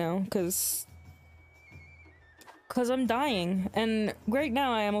ear right now, because I'm dying. And right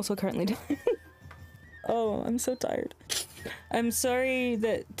now I am also currently dying. Oh, I'm so tired. I'm sorry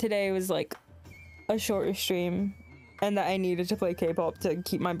that today was like a shorter stream and that I needed to play K-pop to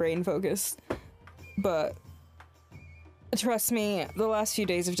keep my brain focused. But trust me, the last few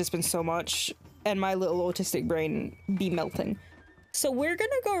days have just been so much and my little autistic brain be melting. So we're gonna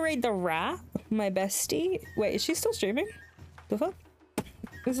go raid the rat, my bestie. Wait, is she still streaming? The fuck?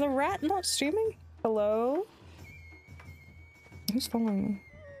 Is the rat not streaming? Hello? Who's following me?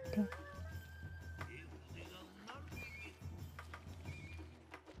 Okay.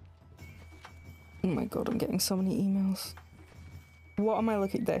 Oh my god, I'm getting so many emails. What am I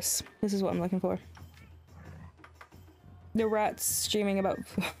looking at? This is what I'm looking for. The rat's streaming about...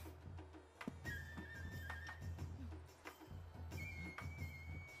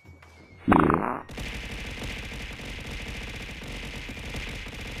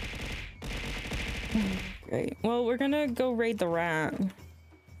 Great. Well, we're gonna go raid the rat.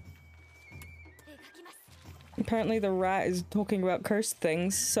 Apparently the rat is talking about cursed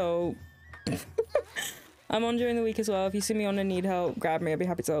things, so... I'm on during the week as well. If you see me on and need help, grab me. I'd be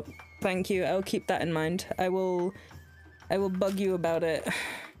happy to help. Thank you. I'll keep that in mind. I will bug you about it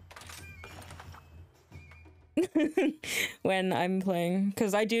when I'm playing,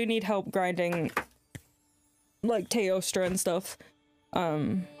 because I do need help grinding like Teostra and stuff.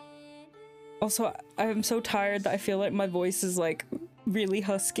 Also, I'm so tired that I feel like my voice is like really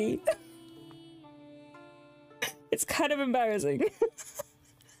husky. It's kind of embarrassing.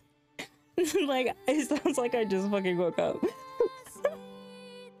 Like, it sounds like I just fucking woke up.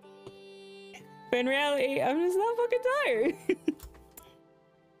 But in reality, I'm just not fucking tired.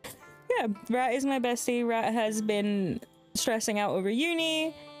 Yeah, Rat is my bestie. Rat has been stressing out over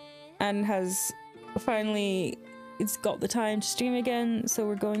uni and has finally got the time to stream again, so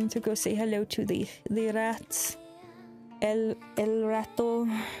we're going to go say hello to the rat. El rato.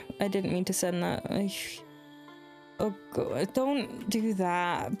 I didn't mean to send that. Oh god, don't do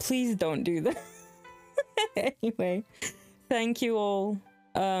that. Please don't do that. Anyway, thank you all.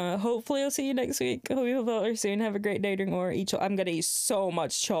 Hopefully I'll see you next week. Hope you feel better soon. Have a great day, drink more, eat I'm gonna eat so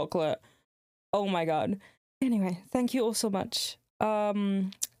much chocolate. Oh my god. Anyway, thank you all so much. I'm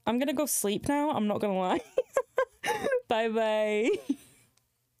gonna go sleep now. I'm not gonna lie. Bye bye.